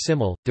Georg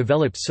Simmel,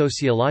 developed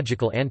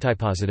sociological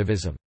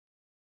antipositivism.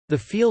 The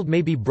field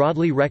may be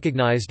broadly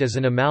recognized as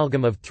an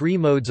amalgam of three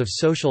modes of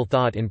social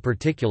thought, in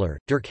particular,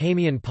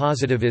 Durkheimian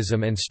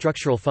positivism and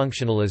structural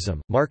functionalism,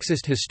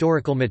 Marxist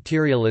historical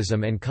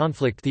materialism and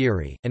conflict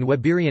theory, and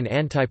Weberian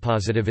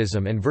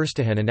antipositivism and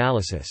Verstehen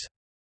analysis.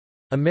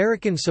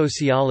 American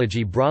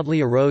sociology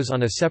broadly arose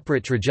on a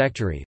separate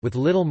trajectory, with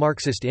little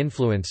Marxist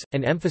influence,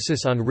 an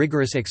emphasis on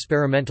rigorous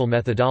experimental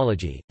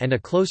methodology, and a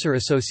closer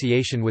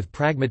association with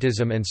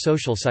pragmatism and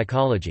social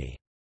psychology.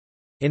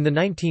 In the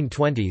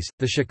 1920s,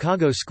 the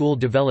Chicago School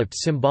developed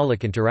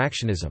symbolic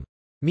interactionism.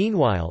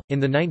 Meanwhile, in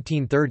the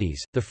 1930s,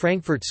 the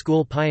Frankfurt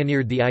School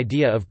pioneered the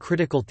idea of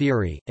critical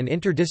theory, an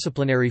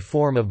interdisciplinary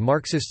form of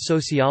Marxist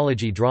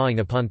sociology drawing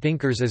upon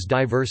thinkers as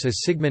diverse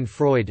as Sigmund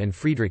Freud and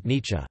Friedrich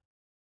Nietzsche.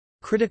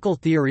 Critical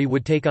theory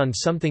would take on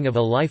something of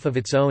a life of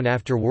its own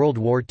after World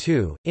War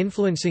II,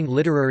 influencing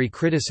literary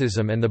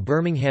criticism and the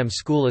Birmingham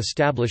School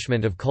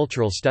establishment of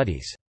cultural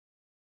studies.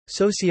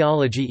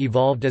 Sociology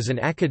evolved as an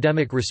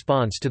academic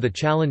response to the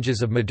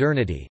challenges of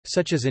modernity,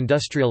 such as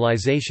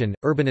industrialization,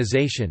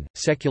 urbanization,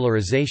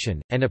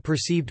 secularization, and a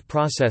perceived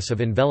process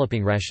of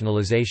enveloping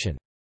rationalization.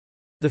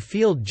 The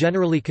field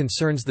generally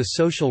concerns the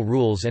social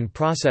rules and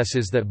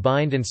processes that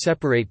bind and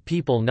separate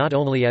people not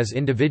only as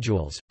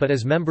individuals, but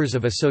as members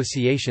of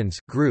associations,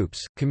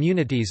 groups,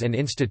 communities and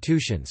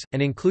institutions,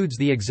 and includes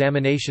the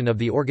examination of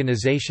the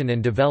organization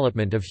and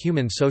development of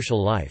human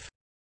social life.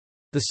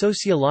 The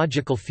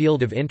sociological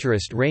field of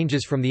interest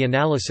ranges from the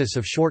analysis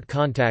of short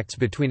contacts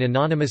between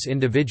anonymous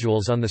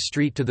individuals on the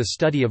street to the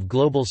study of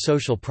global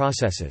social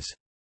processes.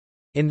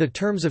 In the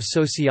terms of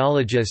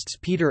sociologists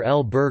Peter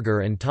L. Berger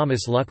and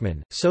Thomas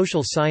Luckman,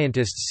 social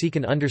scientists seek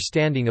an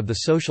understanding of the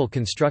social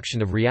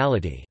construction of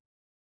reality.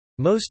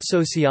 Most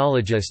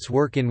sociologists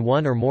work in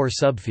one or more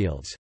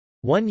subfields.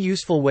 One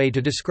useful way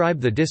to describe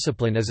the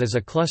discipline is as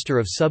a cluster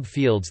of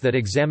subfields that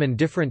examine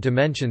different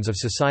dimensions of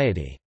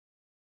society.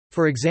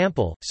 For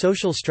example,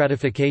 social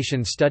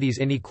stratification studies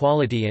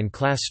inequality and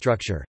class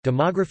structure,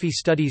 demography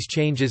studies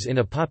changes in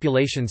a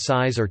population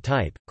size or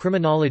type,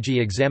 criminology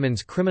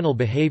examines criminal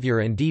behavior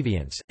and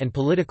deviance, and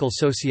political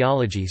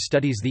sociology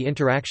studies the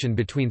interaction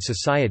between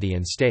society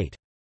and state.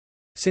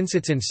 Since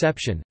its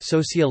inception,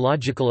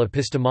 sociological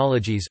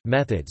epistemologies,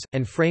 methods,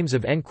 and frames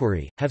of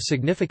enquiry, have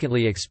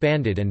significantly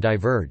expanded and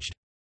diverged.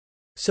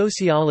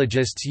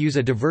 Sociologists use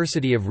a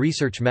diversity of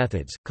research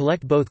methods,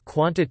 collect both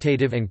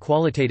quantitative and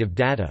qualitative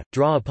data,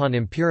 draw upon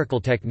empirical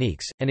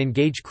techniques, and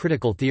engage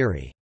critical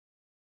theory.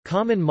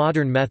 Common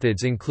modern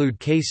methods include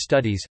case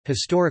studies,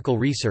 historical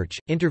research,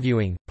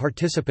 interviewing,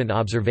 participant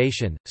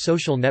observation,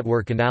 social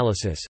network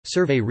analysis,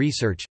 survey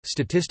research,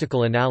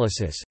 statistical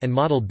analysis, and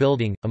model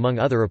building, among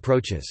other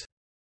approaches.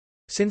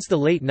 Since the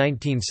late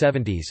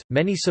 1970s,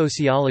 many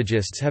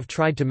sociologists have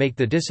tried to make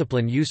the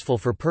discipline useful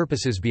for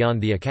purposes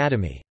beyond the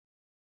academy.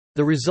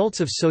 The results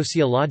of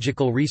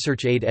sociological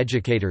research aid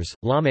educators,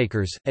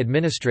 lawmakers,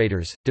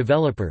 administrators,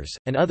 developers,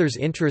 and others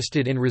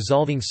interested in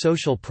resolving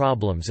social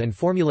problems and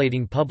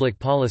formulating public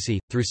policy,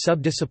 through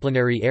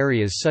subdisciplinary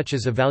areas such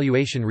as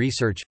evaluation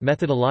research,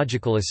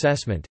 methodological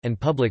assessment, and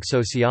public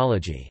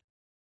sociology.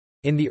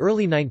 In the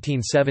early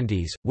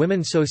 1970s,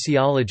 women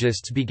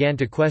sociologists began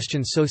to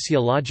question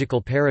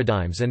sociological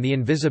paradigms and the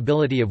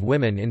invisibility of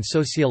women in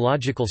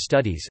sociological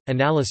studies,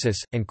 analysis,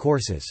 and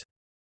courses.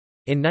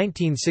 In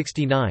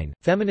 1969,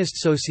 feminist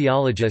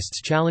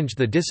sociologists challenged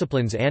the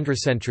discipline's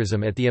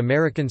androcentrism at the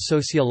American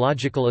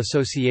Sociological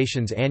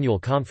Association's annual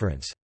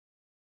conference.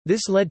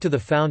 This led to the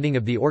founding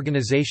of the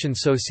organization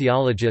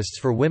Sociologists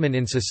for Women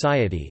in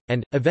Society,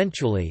 and,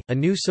 eventually, a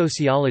new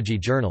sociology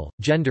journal,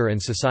 Gender and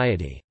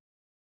Society.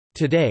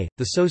 Today,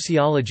 the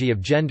sociology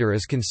of gender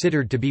is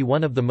considered to be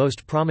one of the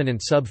most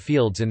prominent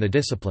subfields in the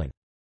discipline.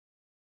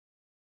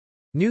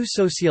 New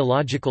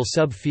sociological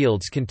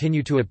subfields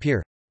continue to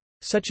appear,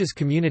 such as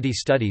community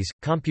studies,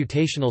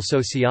 computational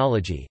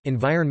sociology,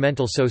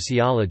 environmental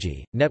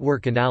sociology,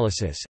 network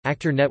analysis,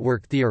 actor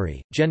network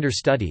theory, gender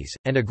studies,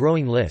 and a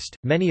growing list,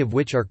 many of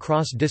which are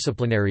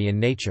cross-disciplinary in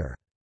nature.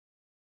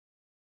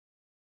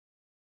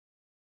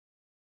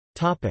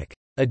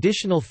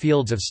 Additional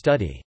fields of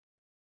study.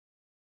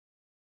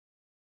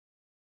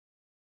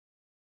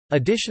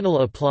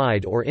 Additional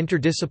applied or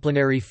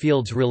interdisciplinary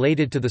fields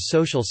related to the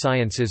social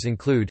sciences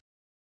include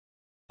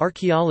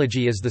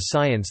archaeology is the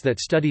science that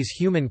studies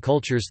human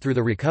cultures through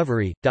the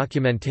recovery,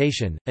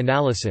 documentation,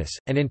 analysis,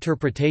 and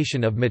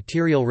interpretation of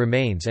material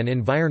remains and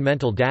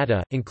environmental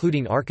data,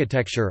 including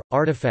architecture,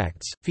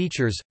 artifacts,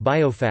 features,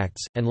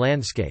 biofacts, and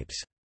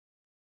landscapes.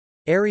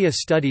 Area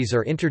studies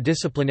are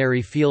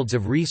interdisciplinary fields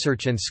of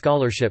research and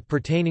scholarship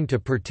pertaining to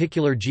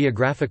particular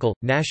geographical,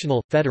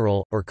 national,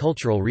 federal, or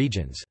cultural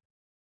regions.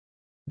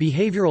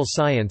 Behavioral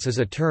science is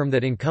a term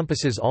that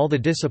encompasses all the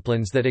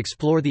disciplines that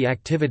explore the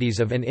activities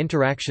of and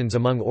interactions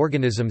among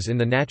organisms in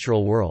the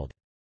natural world.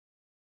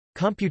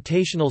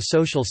 Computational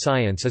social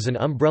science is an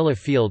umbrella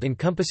field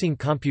encompassing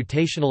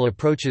computational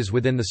approaches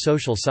within the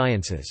social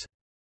sciences.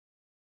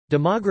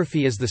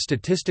 Demography is the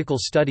statistical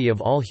study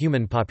of all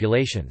human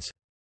populations.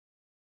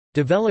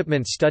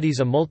 Development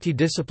studies a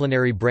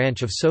multidisciplinary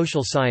branch of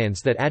social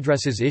science that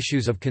addresses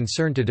issues of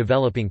concern to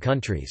developing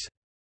countries.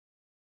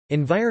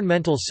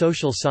 Environmental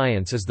social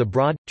science is the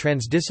broad,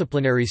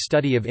 transdisciplinary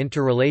study of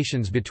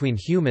interrelations between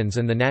humans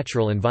and the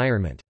natural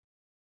environment.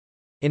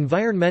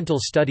 Environmental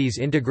studies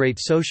integrate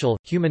social,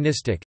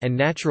 humanistic, and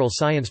natural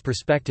science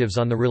perspectives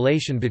on the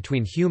relation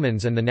between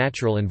humans and the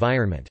natural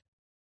environment.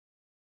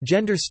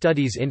 Gender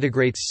studies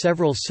integrates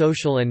several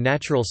social and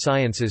natural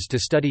sciences to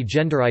study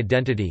gender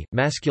identity,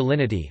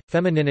 masculinity,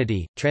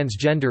 femininity,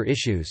 transgender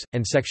issues,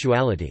 and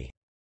sexuality.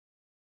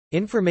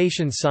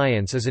 Information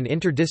science is an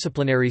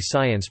interdisciplinary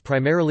science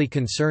primarily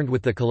concerned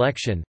with the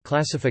collection,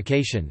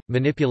 classification,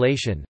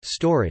 manipulation,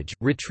 storage,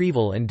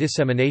 retrieval and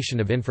dissemination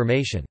of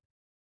information.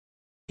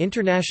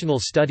 International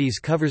studies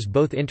covers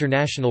both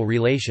international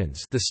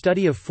relations, the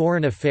study of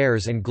foreign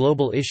affairs and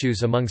global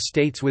issues among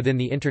states within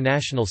the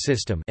international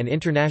system, and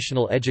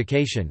international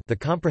education, the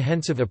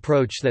comprehensive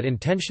approach that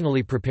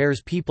intentionally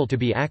prepares people to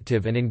be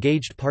active and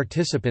engaged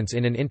participants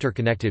in an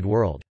interconnected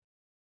world.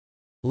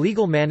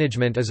 Legal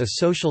management is a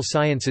social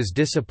sciences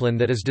discipline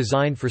that is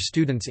designed for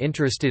students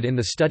interested in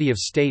the study of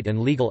state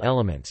and legal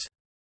elements.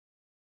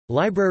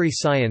 Library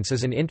science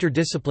is an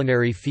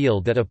interdisciplinary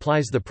field that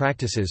applies the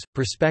practices,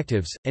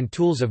 perspectives, and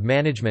tools of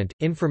management,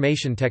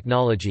 information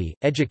technology,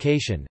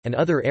 education, and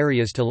other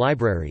areas to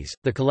libraries,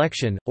 the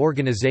collection,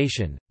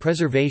 organization,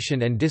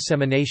 preservation and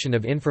dissemination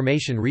of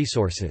information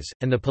resources,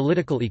 and the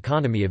political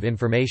economy of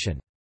information.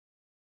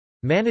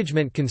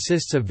 Management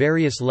consists of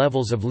various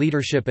levels of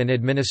leadership and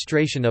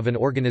administration of an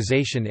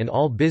organization in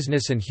all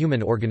business and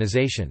human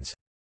organizations.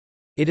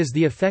 It is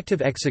the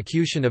effective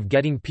execution of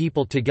getting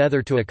people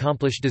together to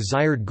accomplish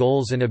desired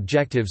goals and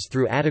objectives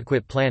through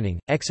adequate planning,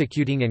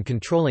 executing and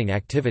controlling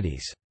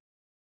activities.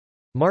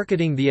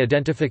 Marketing the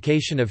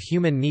identification of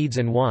human needs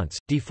and wants,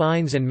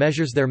 defines and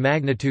measures their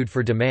magnitude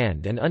for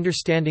demand and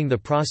understanding the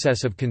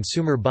process of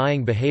consumer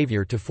buying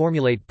behavior to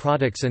formulate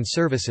products and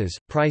services,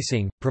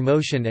 pricing,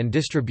 promotion and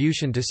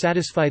distribution to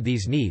satisfy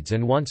these needs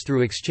and wants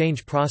through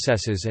exchange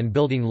processes and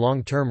building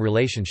long-term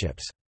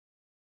relationships.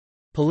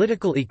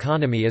 Political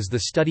economy is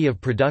the study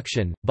of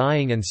production,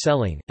 buying and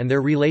selling, and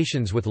their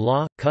relations with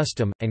law,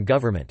 custom, and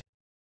government.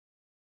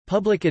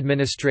 Public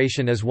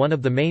administration is one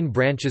of the main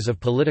branches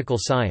of political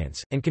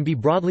science, and can be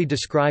broadly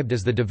described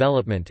as the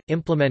development,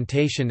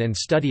 implementation and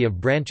study of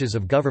branches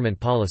of government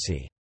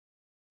policy.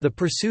 The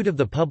pursuit of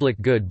the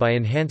public good by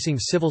enhancing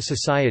civil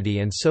society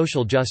and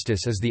social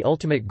justice is the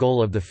ultimate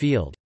goal of the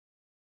field.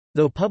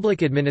 Though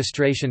public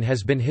administration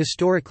has been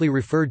historically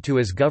referred to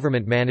as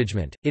government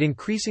management, it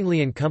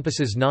increasingly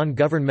encompasses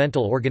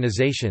non-governmental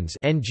organizations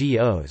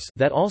 (NGOs)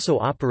 that also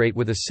operate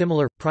with a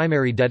similar,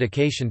 primary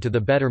dedication to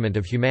the betterment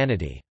of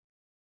humanity.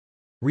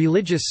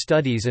 Religious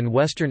studies and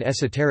Western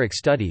esoteric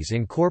studies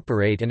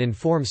incorporate and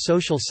inform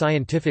social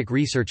scientific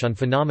research on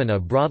phenomena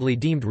broadly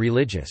deemed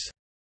religious.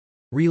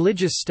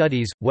 Religious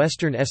studies,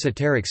 Western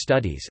esoteric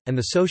studies, and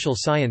the social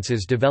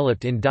sciences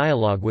developed in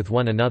dialogue with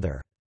one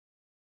another.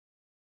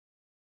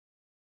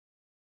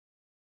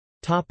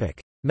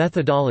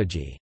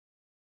 Methodology.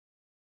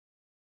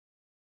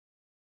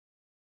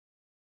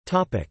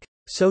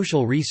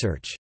 Social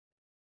research.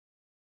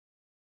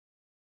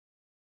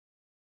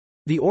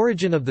 The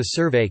origin of the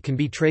survey can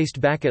be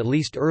traced back at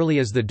least early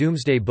as the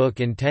Domesday Book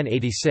in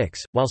 1086,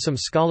 while some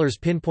scholars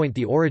pinpoint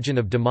the origin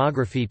of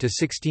demography to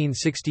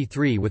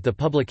 1663 with the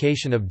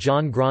publication of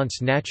John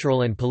Graunt's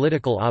Natural and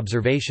Political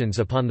Observations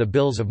upon the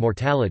Bills of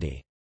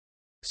Mortality.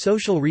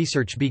 Social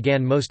research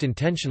began most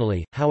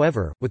intentionally,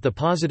 however, with the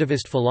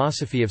positivist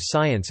philosophy of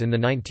science in the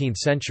 19th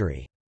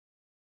century.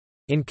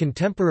 In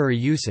contemporary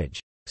usage,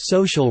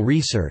 social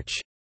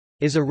research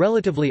is a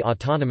relatively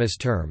autonomous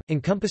term,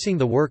 encompassing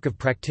the work of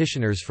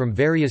practitioners from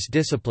various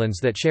disciplines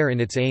that share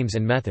in its aims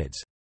and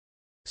methods.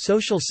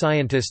 Social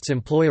scientists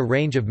employ a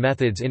range of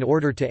methods in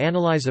order to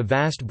analyze a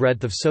vast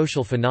breadth of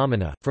social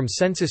phenomena, from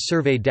census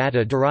survey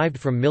data derived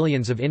from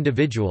millions of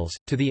individuals,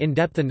 to the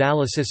in-depth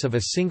analysis of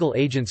a single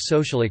agent's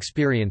social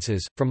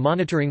experiences, from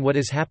monitoring what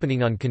is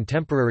happening on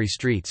contemporary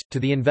streets, to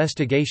the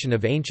investigation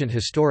of ancient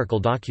historical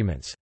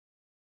documents.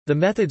 The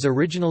methods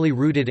originally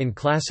rooted in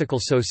classical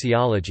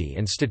sociology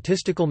and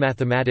statistical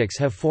mathematics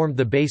have formed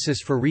the basis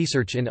for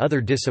research in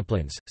other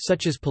disciplines,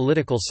 such as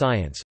political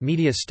science,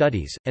 media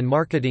studies, and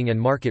marketing and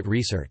market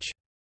research.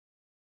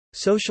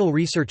 Social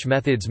research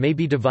methods may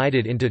be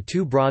divided into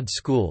two broad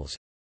schools.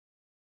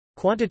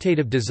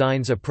 Quantitative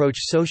designs approach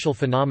social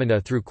phenomena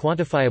through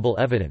quantifiable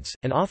evidence,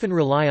 and often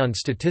rely on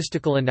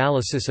statistical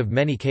analysis of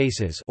many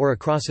cases or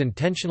across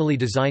intentionally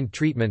designed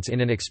treatments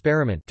in an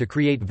experiment to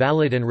create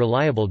valid and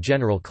reliable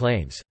general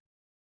claims.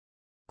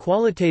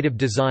 Qualitative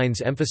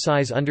designs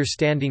emphasize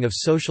understanding of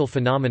social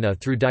phenomena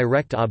through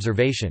direct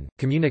observation,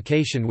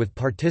 communication with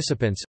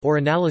participants, or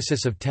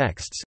analysis of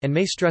texts, and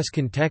may stress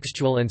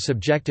contextual and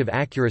subjective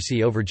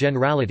accuracy over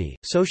generality.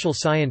 Social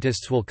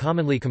scientists will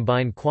commonly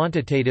combine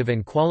quantitative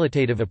and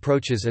qualitative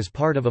approaches as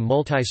part of a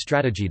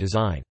multi-strategy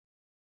design.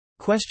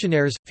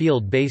 Questionnaires,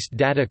 field-based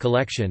data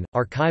collection,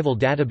 archival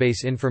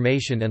database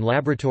information and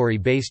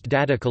laboratory-based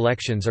data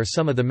collections are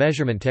some of the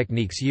measurement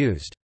techniques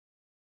used.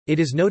 It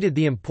is noted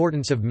the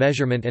importance of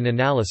measurement and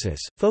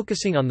analysis,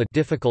 focusing on the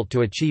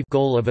difficult-to-achieve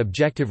goal of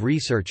objective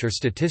research or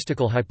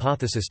statistical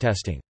hypothesis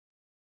testing.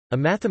 A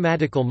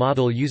mathematical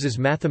model uses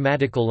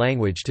mathematical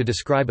language to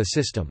describe a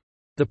system.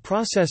 The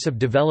process of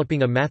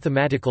developing a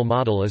mathematical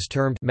model is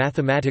termed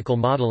mathematical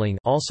modeling,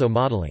 also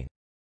modeling.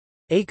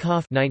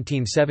 Akoff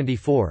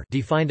 1974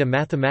 defined a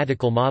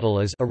mathematical model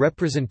as a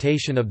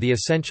representation of the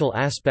essential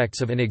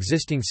aspects of an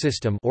existing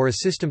system or a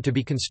system to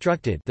be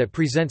constructed that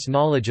presents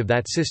knowledge of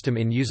that system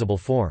in usable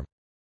form.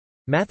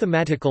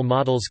 Mathematical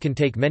models can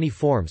take many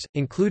forms,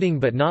 including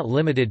but not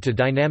limited to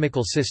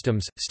dynamical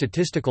systems,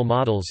 statistical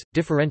models,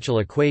 differential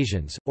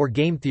equations, or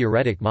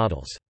game-theoretic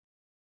models.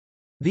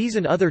 These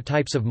and other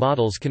types of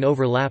models can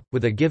overlap,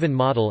 with a given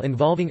model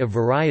involving a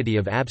variety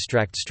of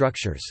abstract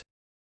structures.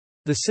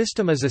 The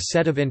system is a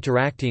set of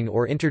interacting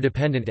or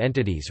interdependent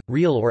entities,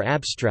 real or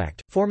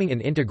abstract, forming an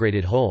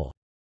integrated whole.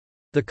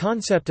 The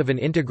concept of an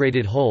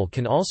integrated whole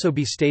can also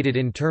be stated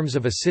in terms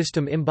of a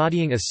system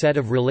embodying a set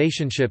of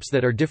relationships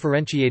that are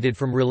differentiated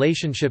from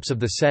relationships of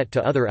the set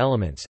to other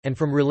elements, and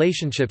from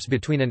relationships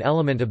between an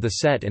element of the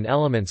set and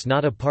elements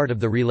not a part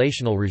of the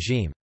relational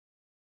regime.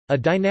 A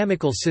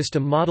dynamical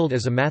system modeled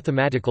as a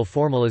mathematical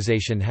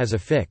formalization has a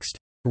fixed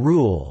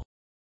rule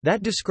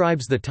that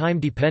describes the time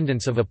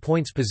dependence of a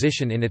point's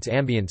position in its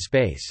ambient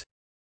space.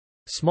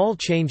 Small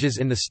changes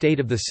in the state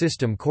of the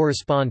system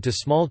correspond to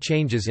small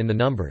changes in the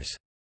numbers.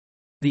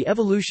 The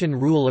evolution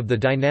rule of the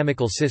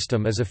dynamical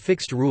system is a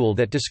fixed rule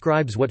that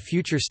describes what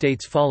future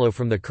states follow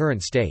from the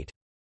current state.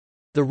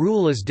 The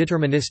rule is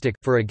deterministic,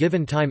 for a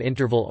given time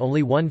interval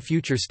only one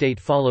future state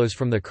follows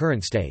from the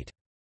current state.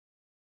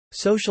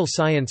 Social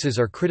sciences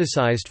are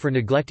criticized for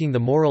neglecting the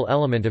moral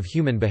element of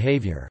human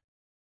behavior.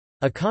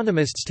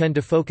 Economists tend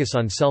to focus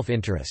on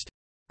self-interest.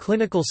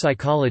 Clinical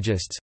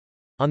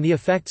psychologists—on the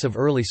effects of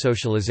early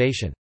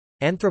socialization.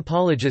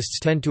 Anthropologists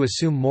tend to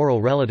assume moral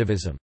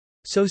relativism.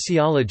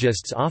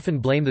 Sociologists often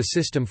blame the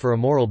system for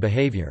immoral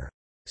behavior.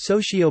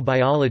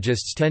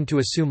 Sociobiologists tend to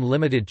assume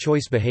limited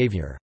choice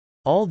behavior.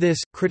 All this,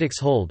 critics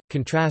hold,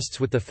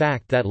 contrasts with the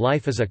fact that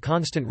life is a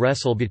constant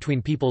wrestle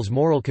between people's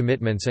moral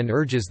commitments and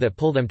urges that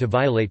pull them to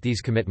violate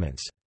these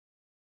commitments.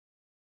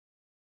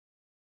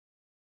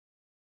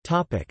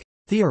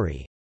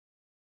 Theory.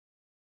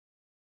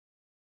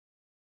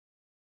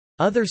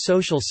 Other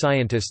social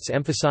scientists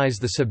emphasize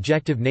the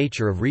subjective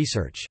nature of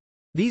research.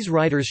 These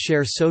writers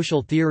share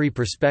social theory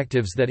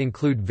perspectives that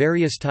include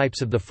various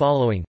types of the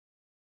following.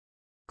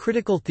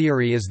 Critical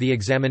theory is the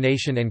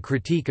examination and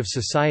critique of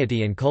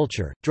society and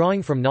culture,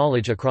 drawing from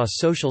knowledge across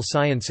social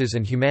sciences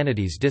and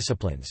humanities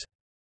disciplines.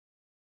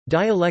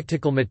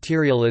 Dialectical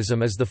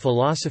materialism is the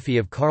philosophy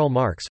of Karl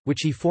Marx, which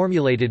he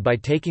formulated by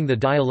taking the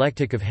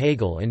dialectic of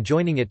Hegel and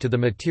joining it to the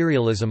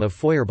materialism of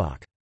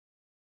Feuerbach.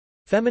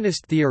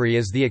 Feminist theory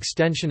is the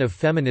extension of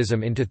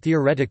feminism into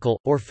theoretical,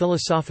 or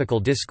philosophical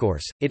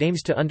discourse. It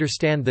aims to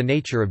understand the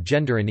nature of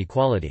gender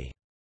inequality.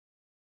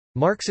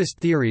 Marxist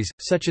theories,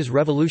 such as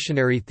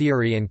revolutionary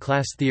theory and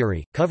class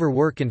theory, cover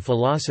work in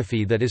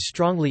philosophy that is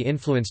strongly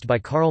influenced by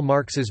Karl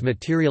Marx's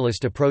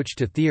materialist approach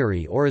to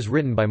theory or is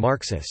written by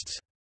Marxists.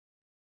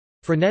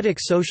 Frenetic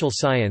social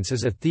science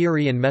is a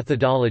theory and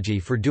methodology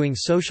for doing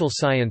social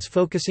science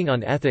focusing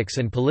on ethics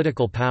and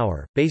political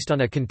power, based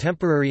on a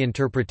contemporary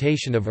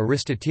interpretation of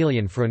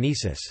Aristotelian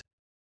phronesis.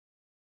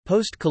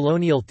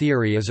 Post-colonial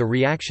theory is a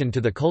reaction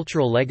to the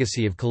cultural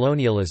legacy of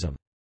colonialism.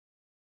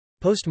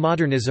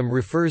 Postmodernism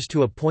refers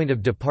to a point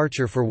of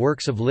departure for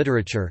works of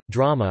literature,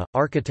 drama,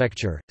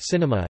 architecture,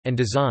 cinema, and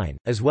design,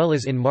 as well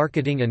as in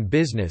marketing and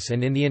business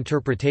and in the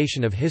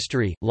interpretation of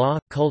history, law,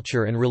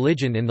 culture and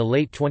religion in the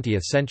late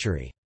 20th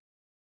century.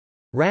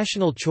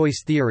 Rational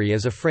choice theory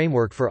is a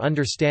framework for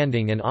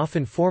understanding and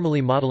often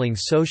formally modeling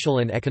social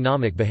and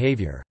economic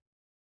behavior.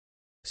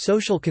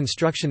 Social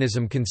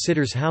constructionism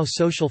considers how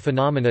social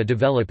phenomena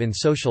develop in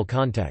social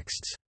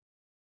contexts.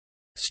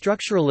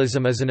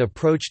 Structuralism is an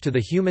approach to the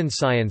human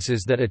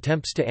sciences that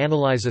attempts to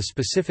analyze a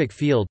specific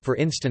field, for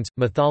instance,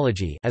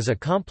 mythology, as a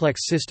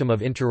complex system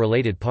of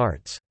interrelated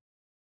parts.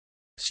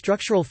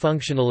 Structural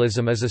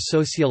functionalism is a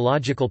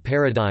sociological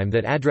paradigm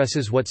that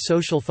addresses what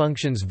social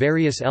functions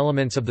various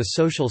elements of the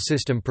social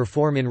system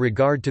perform in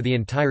regard to the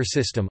entire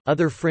system.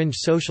 Other fringe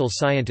social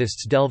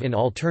scientists delve in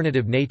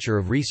alternative nature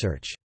of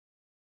research.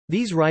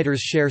 These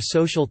writers share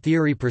social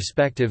theory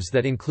perspectives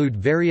that include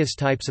various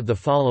types of the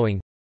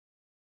following.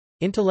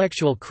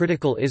 Intellectual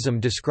critical-ism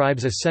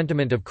describes a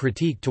sentiment of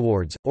critique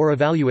towards, or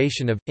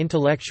evaluation of,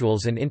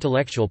 intellectuals and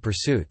intellectual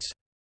pursuits.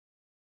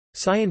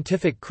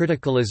 Scientific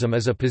criticalism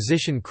is a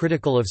position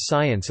critical of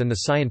science and the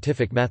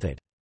scientific method.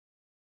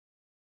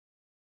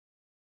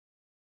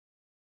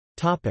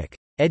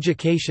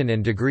 Education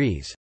and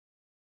degrees.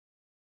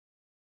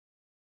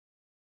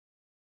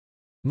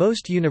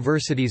 Most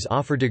universities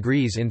offer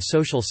degrees in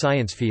social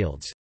science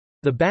fields.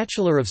 The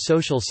Bachelor of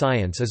Social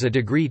Science is a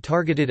degree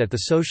targeted at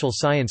the social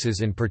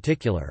sciences in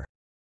particular.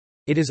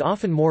 It is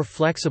often more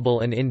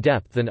flexible and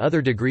in-depth than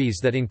other degrees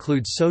that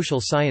include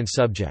social science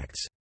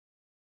subjects.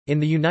 In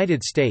the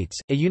United States,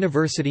 a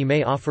university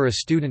may offer a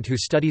student who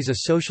studies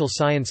a social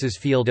sciences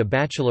field a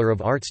Bachelor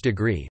of Arts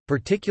degree,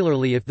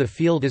 particularly if the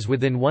field is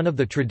within one of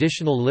the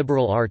traditional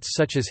liberal arts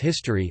such as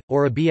history,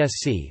 or a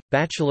BSc,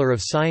 Bachelor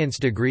of Science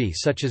degree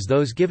such as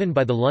those given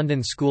by the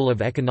London School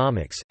of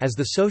Economics, as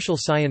the social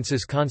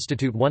sciences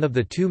constitute one of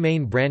the two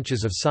main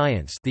branches of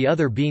science, the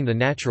other being the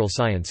natural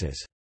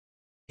sciences.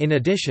 In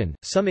addition,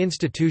 some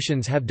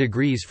institutions have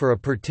degrees for a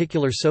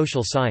particular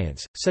social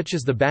science, such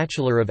as the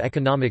Bachelor of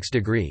Economics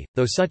degree,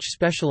 though such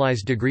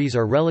specialized degrees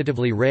are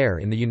relatively rare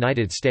in the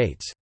United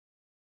States.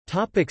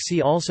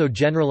 See also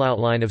General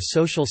outline of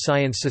social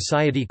science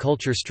society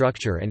culture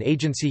structure and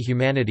agency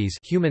humanities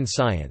human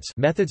science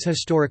methods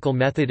historical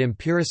method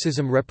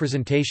empiricism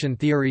representation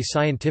theory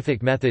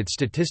scientific method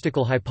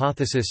statistical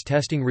hypothesis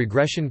testing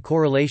regression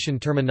correlation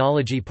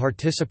terminology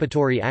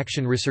participatory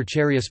action research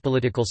areas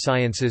political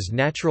sciences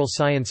natural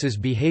sciences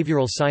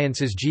behavioral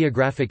sciences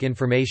geographic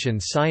information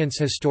science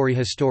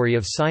history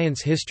of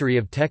science history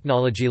of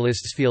technology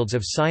lists fields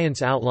of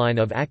science outline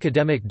of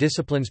academic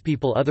disciplines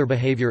people other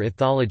behavior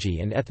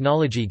ethology and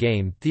ethnology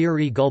game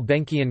theory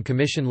Gulbenkian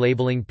Commission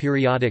labeling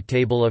periodic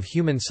table of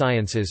human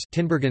sciences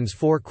Tinbergen's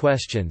 4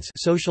 questions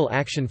social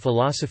action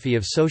philosophy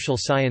of social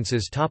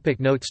sciences topic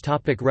notes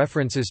topic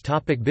references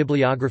topic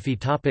bibliography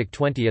topic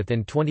 20th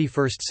and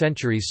 21st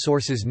centuries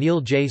sources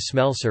Neil J.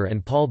 Smelser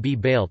and Paul B.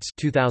 Baeltz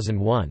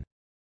 2001.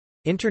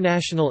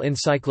 International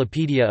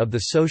Encyclopedia of the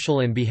Social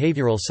and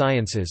Behavioral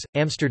Sciences,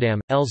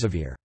 Amsterdam,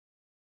 Elsevier.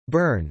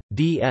 Byrne,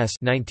 D. S.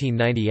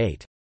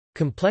 1998.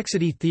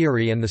 Complexity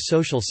Theory and the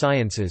Social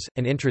Sciences,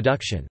 An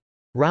Introduction.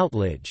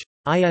 Routledge.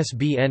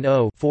 ISBN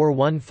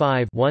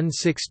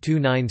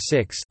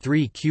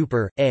 0-415-16296-3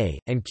 Cooper, A.,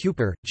 and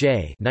Cooper,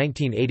 J.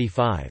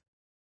 1985.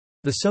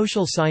 The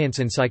Social Science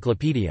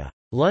Encyclopedia.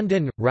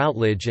 London,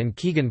 Routledge and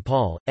Keegan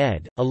Paul,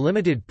 ed. A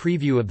limited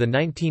preview of the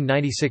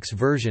 1996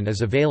 version is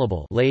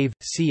available Lave,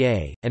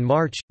 C.A., and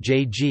March,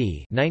 J.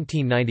 G.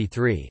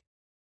 1993.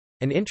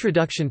 An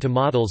Introduction to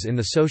Models in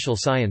the Social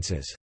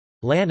Sciences.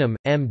 Lanham,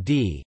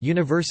 M.D.,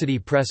 University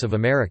Press of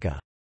America.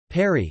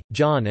 Perry,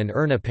 John and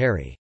Erna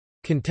Perry.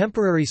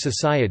 Contemporary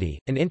Society,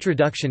 An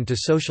Introduction to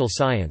Social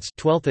Science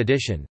 12th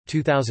edition,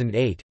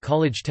 2008,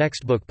 College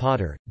Textbook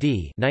Potter,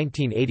 D.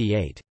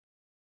 1988.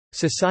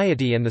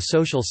 Society and the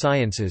Social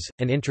Sciences,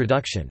 An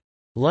Introduction.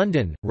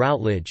 London,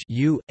 Routledge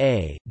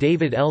U.A.,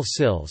 David L.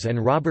 Sills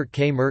and Robert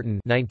K.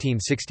 Merton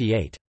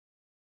 1968.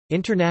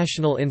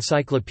 International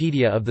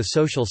Encyclopedia of the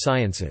Social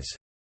Sciences.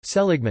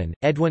 Seligman,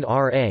 Edwin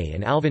R. A.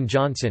 and Alvin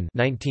Johnson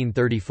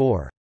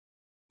 1934.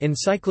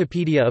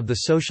 Encyclopedia of the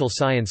Social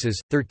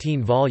Sciences,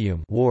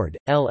 13-volume Ward,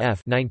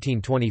 L.F.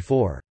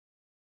 1924.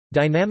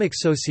 Dynamic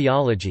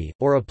Sociology,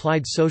 or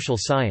Applied Social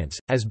Science,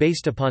 as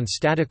based upon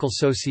statical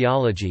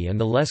sociology and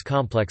the less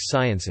complex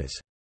sciences.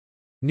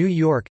 New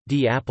York,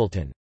 D.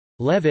 Appleton.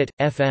 Levitt,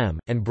 F.M.,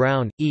 and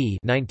Brown, E.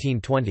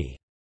 1920.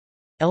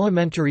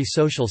 Elementary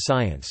Social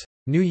Science.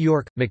 New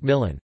York,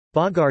 Macmillan.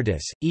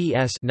 Bogardus, E.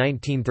 S.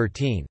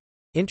 1913.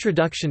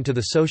 Introduction to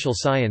the Social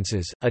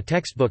Sciences, a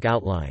textbook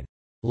outline.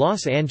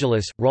 Los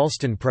Angeles,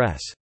 Ralston Press.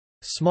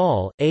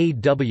 Small, A.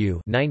 W.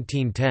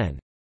 1910.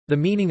 The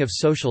Meaning of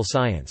Social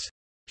Science.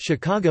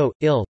 Chicago,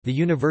 Ill., The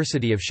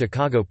University of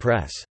Chicago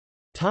Press.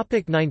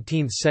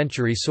 19th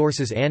century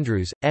sources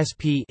Andrews, S.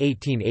 P.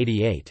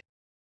 1888.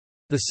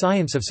 The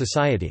Science of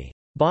Society.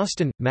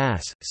 Boston,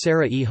 Mass.,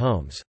 Sarah E.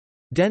 Holmes.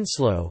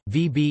 Denslow,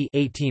 V. B.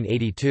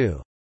 1882.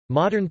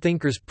 Modern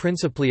Thinkers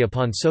Principally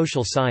Upon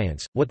Social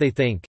Science, What They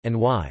Think, and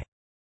Why.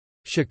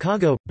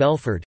 Chicago,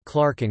 Belford,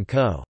 Clark &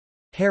 Co.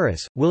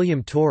 Harris,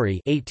 William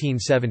Torrey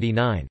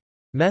 1879.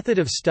 Method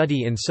of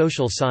Study in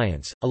Social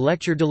Science, a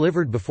lecture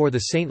delivered before the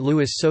St.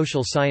 Louis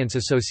Social Science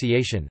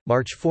Association,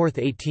 March 4,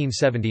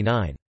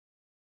 1879.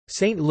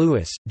 St.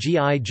 Louis, G.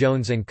 I.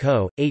 Jones &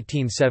 Co.,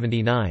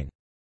 1879.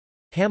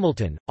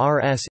 Hamilton,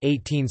 R. S.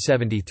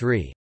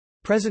 1873.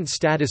 Present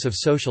Status of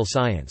Social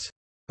Science.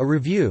 A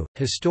Review,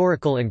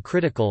 Historical and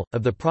Critical,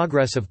 of the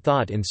Progress of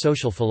Thought in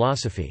Social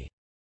Philosophy.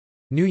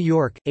 New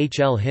York, H.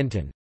 L.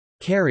 Hinton.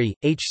 Carey,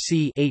 H.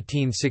 C.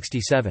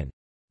 1867.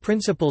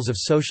 Principles of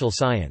Social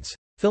Science.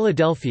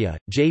 Philadelphia,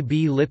 J.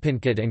 B.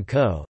 Lippincott &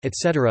 Co.,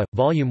 etc.,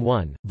 Volume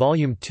 1,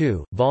 Volume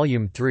 2,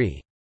 Volume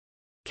 3.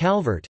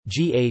 Calvert,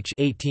 G. H.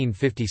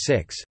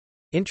 1856.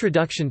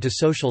 Introduction to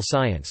Social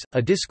Science,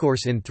 A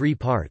Discourse in 3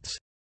 Parts.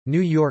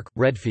 New York,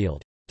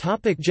 Redfield.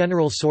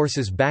 General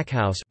sources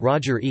Backhouse,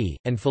 Roger E.,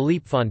 and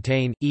Philippe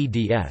Fontaine,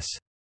 eds.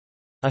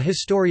 A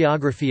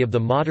Historiography of the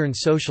Modern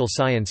Social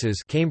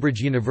Sciences Cambridge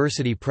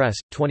University Press,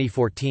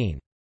 2014.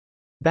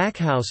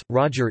 Backhouse,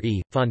 Roger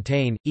E.,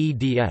 Fontaine,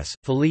 eds.,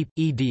 Philippe,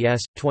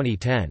 eds.,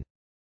 2010.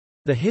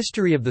 The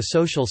History of the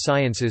Social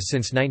Sciences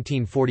since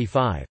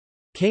 1945.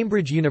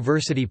 Cambridge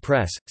University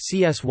Press,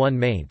 CS1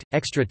 maint,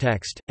 extra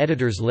text,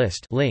 editors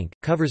list link,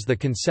 covers the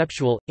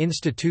conceptual,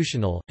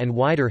 institutional, and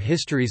wider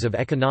histories of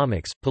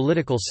economics,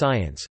 political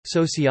science,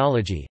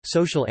 sociology,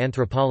 social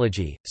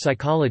anthropology,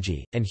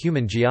 psychology, and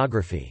human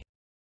geography.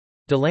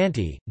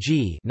 Delanty,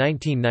 G.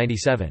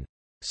 1997.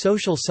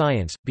 Social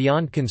Science,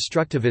 Beyond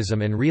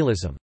Constructivism and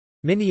Realism.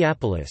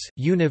 Minneapolis,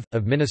 Univ.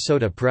 of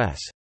Minnesota Press.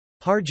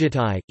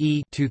 Hargitai,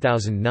 E.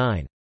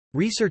 2009.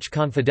 Research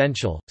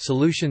Confidential,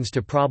 Solutions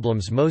to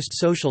Problems Most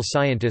Social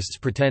Scientists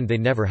Pretend They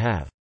Never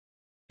Have.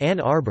 Ann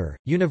Arbor,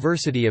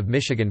 University of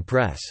Michigan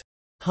Press.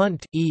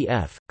 Hunt, E.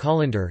 F.,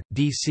 Collender,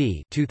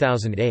 D.C.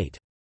 2008.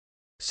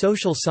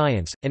 Social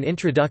Science, An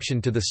Introduction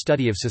to the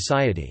Study of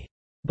Society.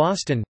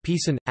 Boston,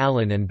 Pearson,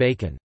 Allen and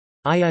Bacon.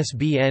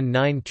 ISBN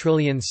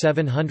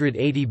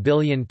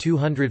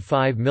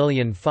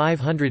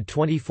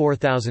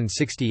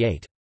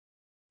 9780205524068.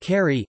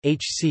 Carey,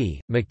 H.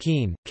 C.,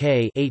 McKean,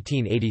 K.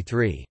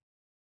 1883.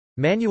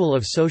 Manual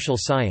of Social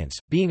Science,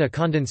 Being a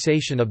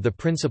Condensation of the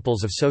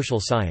Principles of Social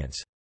Science.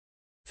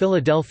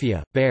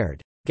 Philadelphia,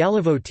 Baird.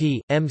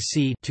 Gallivotti, M.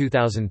 C.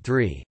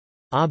 2003.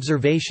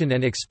 Observation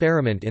and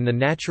Experiment in the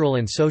Natural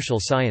and Social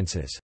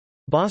Sciences.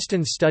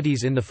 Boston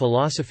Studies in the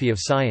Philosophy of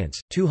Science,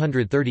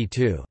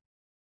 232.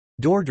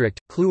 Dordrecht,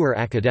 Kluwer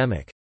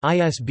Academic.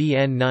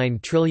 ISBN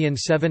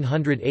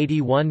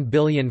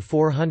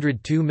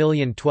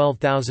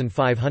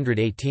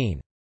 9781402012518.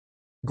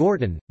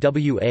 Gorton,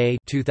 W. A.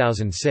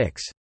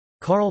 2006.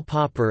 Karl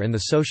Popper and the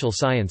Social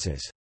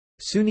Sciences.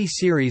 SUNY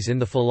Series in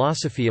the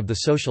Philosophy of the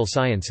Social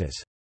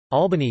Sciences.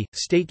 Albany,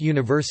 State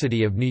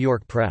University of New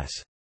York Press.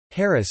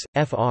 Harris,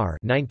 F. R.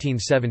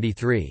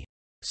 1973.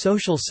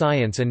 Social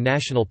Science and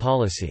National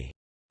Policy.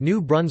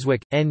 New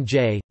Brunswick, N.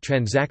 J.,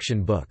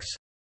 Transaction Books.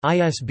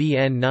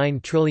 ISBN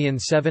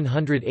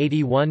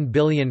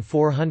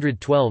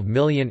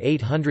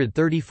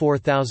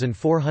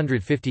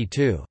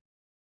 9781412834452.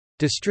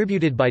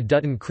 Distributed by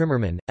Dutton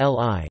Crimmerman, L.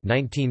 I.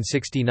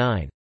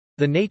 1969.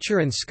 The Nature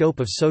and Scope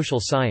of Social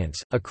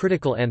Science, A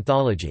Critical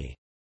Anthology.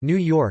 New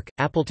York,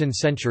 Appleton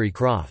Century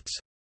Crofts.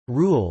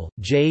 Rule,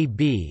 J.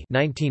 B.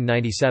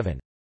 1997.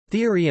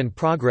 Theory and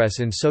Progress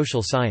in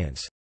Social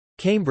Science.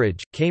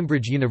 Cambridge,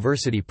 Cambridge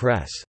University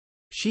Press.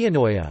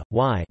 Shianoya,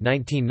 Y.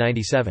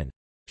 1997.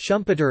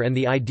 Schumpeter and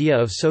the Idea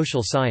of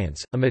Social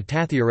Science, A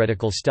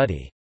Metatheoretical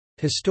Study.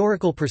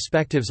 Historical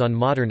Perspectives on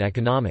Modern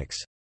Economics.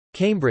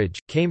 Cambridge,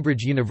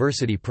 Cambridge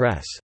University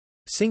Press.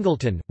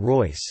 Singleton,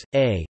 Royce,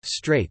 A.,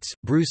 Straits,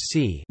 Bruce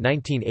C.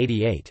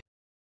 1988.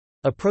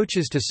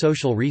 Approaches to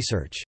Social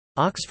Research.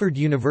 Oxford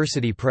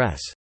University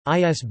Press.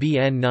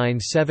 ISBN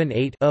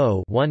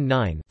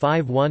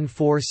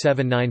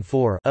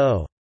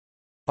 978-0-19-514794-0.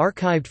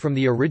 Archived from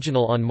the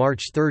original on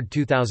March 3,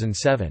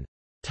 2007.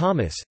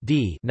 Thomas,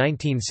 D.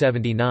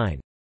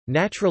 1979.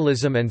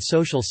 Naturalism and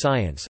Social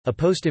Science, A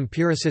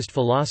Post-Empiricist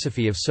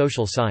Philosophy of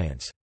Social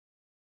Science.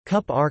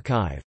 Cup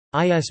Archive.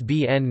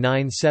 ISBN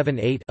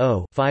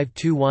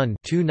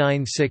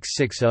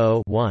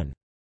 978-0-521-29660-1.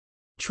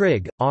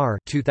 Trigg, R.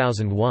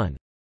 2001.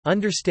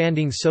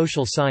 Understanding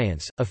Social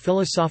Science, A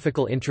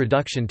Philosophical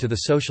Introduction to the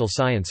Social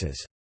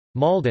Sciences.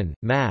 Malden,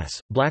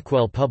 Mass.,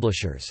 Blackwell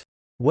Publishers.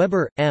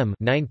 Weber, M.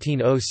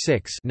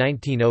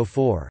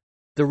 1906–1904.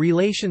 The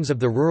Relations of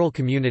the Rural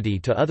Community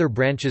to Other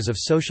Branches of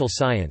Social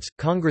Science,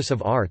 Congress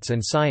of Arts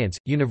and Science,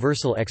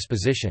 Universal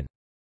Exposition.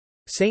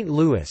 St.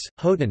 Louis,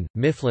 Houghton,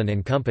 Mifflin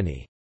and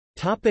Company.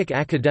 Topic: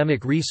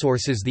 academic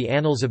resources. The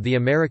Annals of the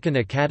American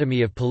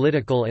Academy of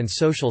Political and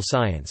Social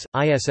Science,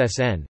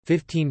 ISSN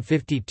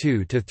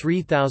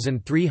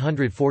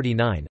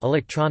 1552-3349,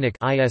 electronic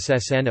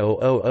ISSN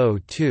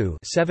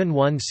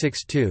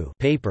 0002-7162,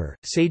 paper,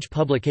 Sage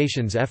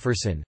Publications.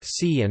 Efferson,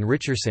 C. and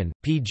Richardson,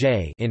 P.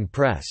 J. in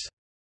Press.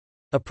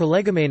 A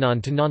Prolegomena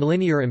to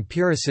Nonlinear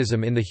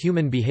Empiricism in the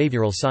Human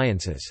Behavioral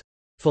Sciences.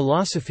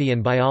 Philosophy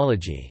and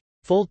Biology.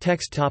 Full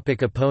text.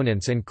 Topic: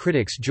 opponents and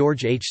critics.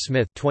 George H.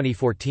 Smith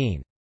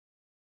 2014.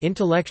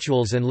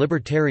 Intellectuals and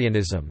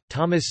Libertarianism,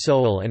 Thomas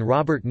Sowell and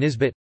Robert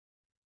Nisbet.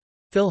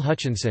 Phil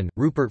Hutchinson,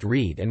 Rupert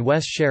Reed and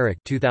Wes Sherrick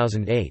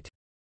 2008.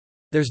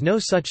 There's No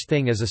Such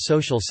Thing as a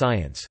Social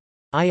Science.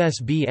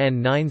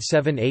 ISBN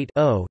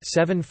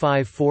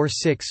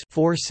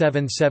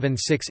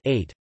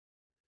 978-0-7546-4776-8.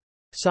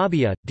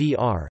 Sabia,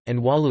 D.R., and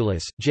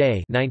Walulis,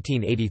 J.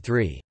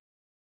 1983.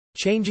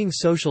 Changing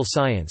Social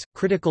Science,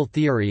 Critical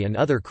Theory and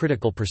Other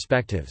Critical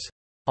Perspectives.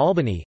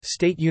 Albany,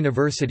 State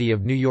University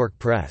of New York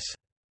Press.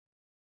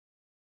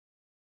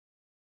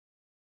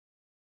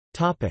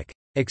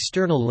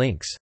 External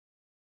links.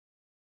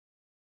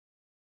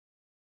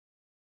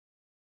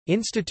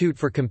 Institute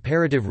for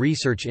Comparative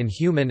Research in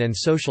Human and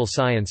Social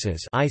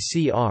Sciences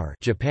 (ICR),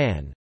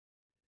 Japan.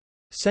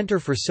 Center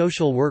for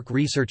Social Work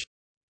Research.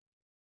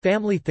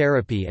 Family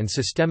Therapy and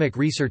Systemic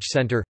Research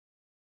Center.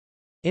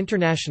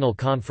 International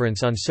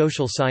Conference on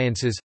Social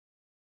Sciences.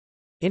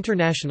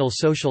 International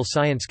Social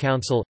Science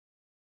Council.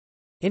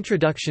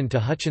 Introduction to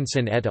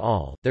Hutchinson et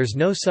al. There's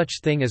No Such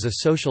Thing as a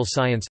Social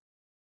Science.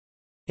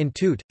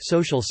 Institute,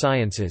 Social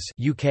Sciences,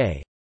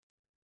 UK.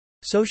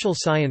 Social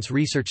Science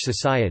Research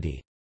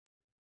Society.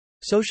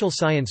 Social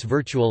Science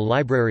Virtual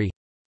Library.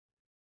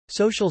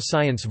 Social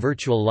Science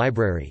Virtual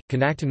Library,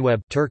 Konaktenweb,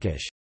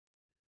 Turkish.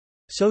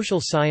 Social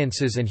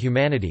Sciences and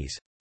Humanities.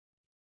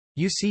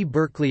 UC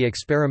Berkeley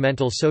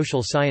Experimental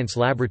Social Science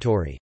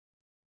Laboratory.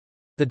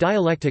 The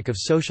Dialectic of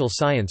Social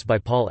Science by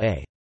Paul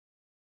A.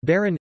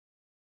 Barron.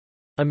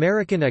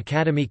 American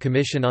Academy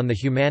Commission on the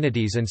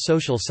Humanities and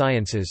Social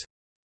Sciences.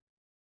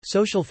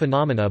 Social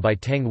Phenomena by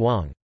Teng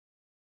Wang.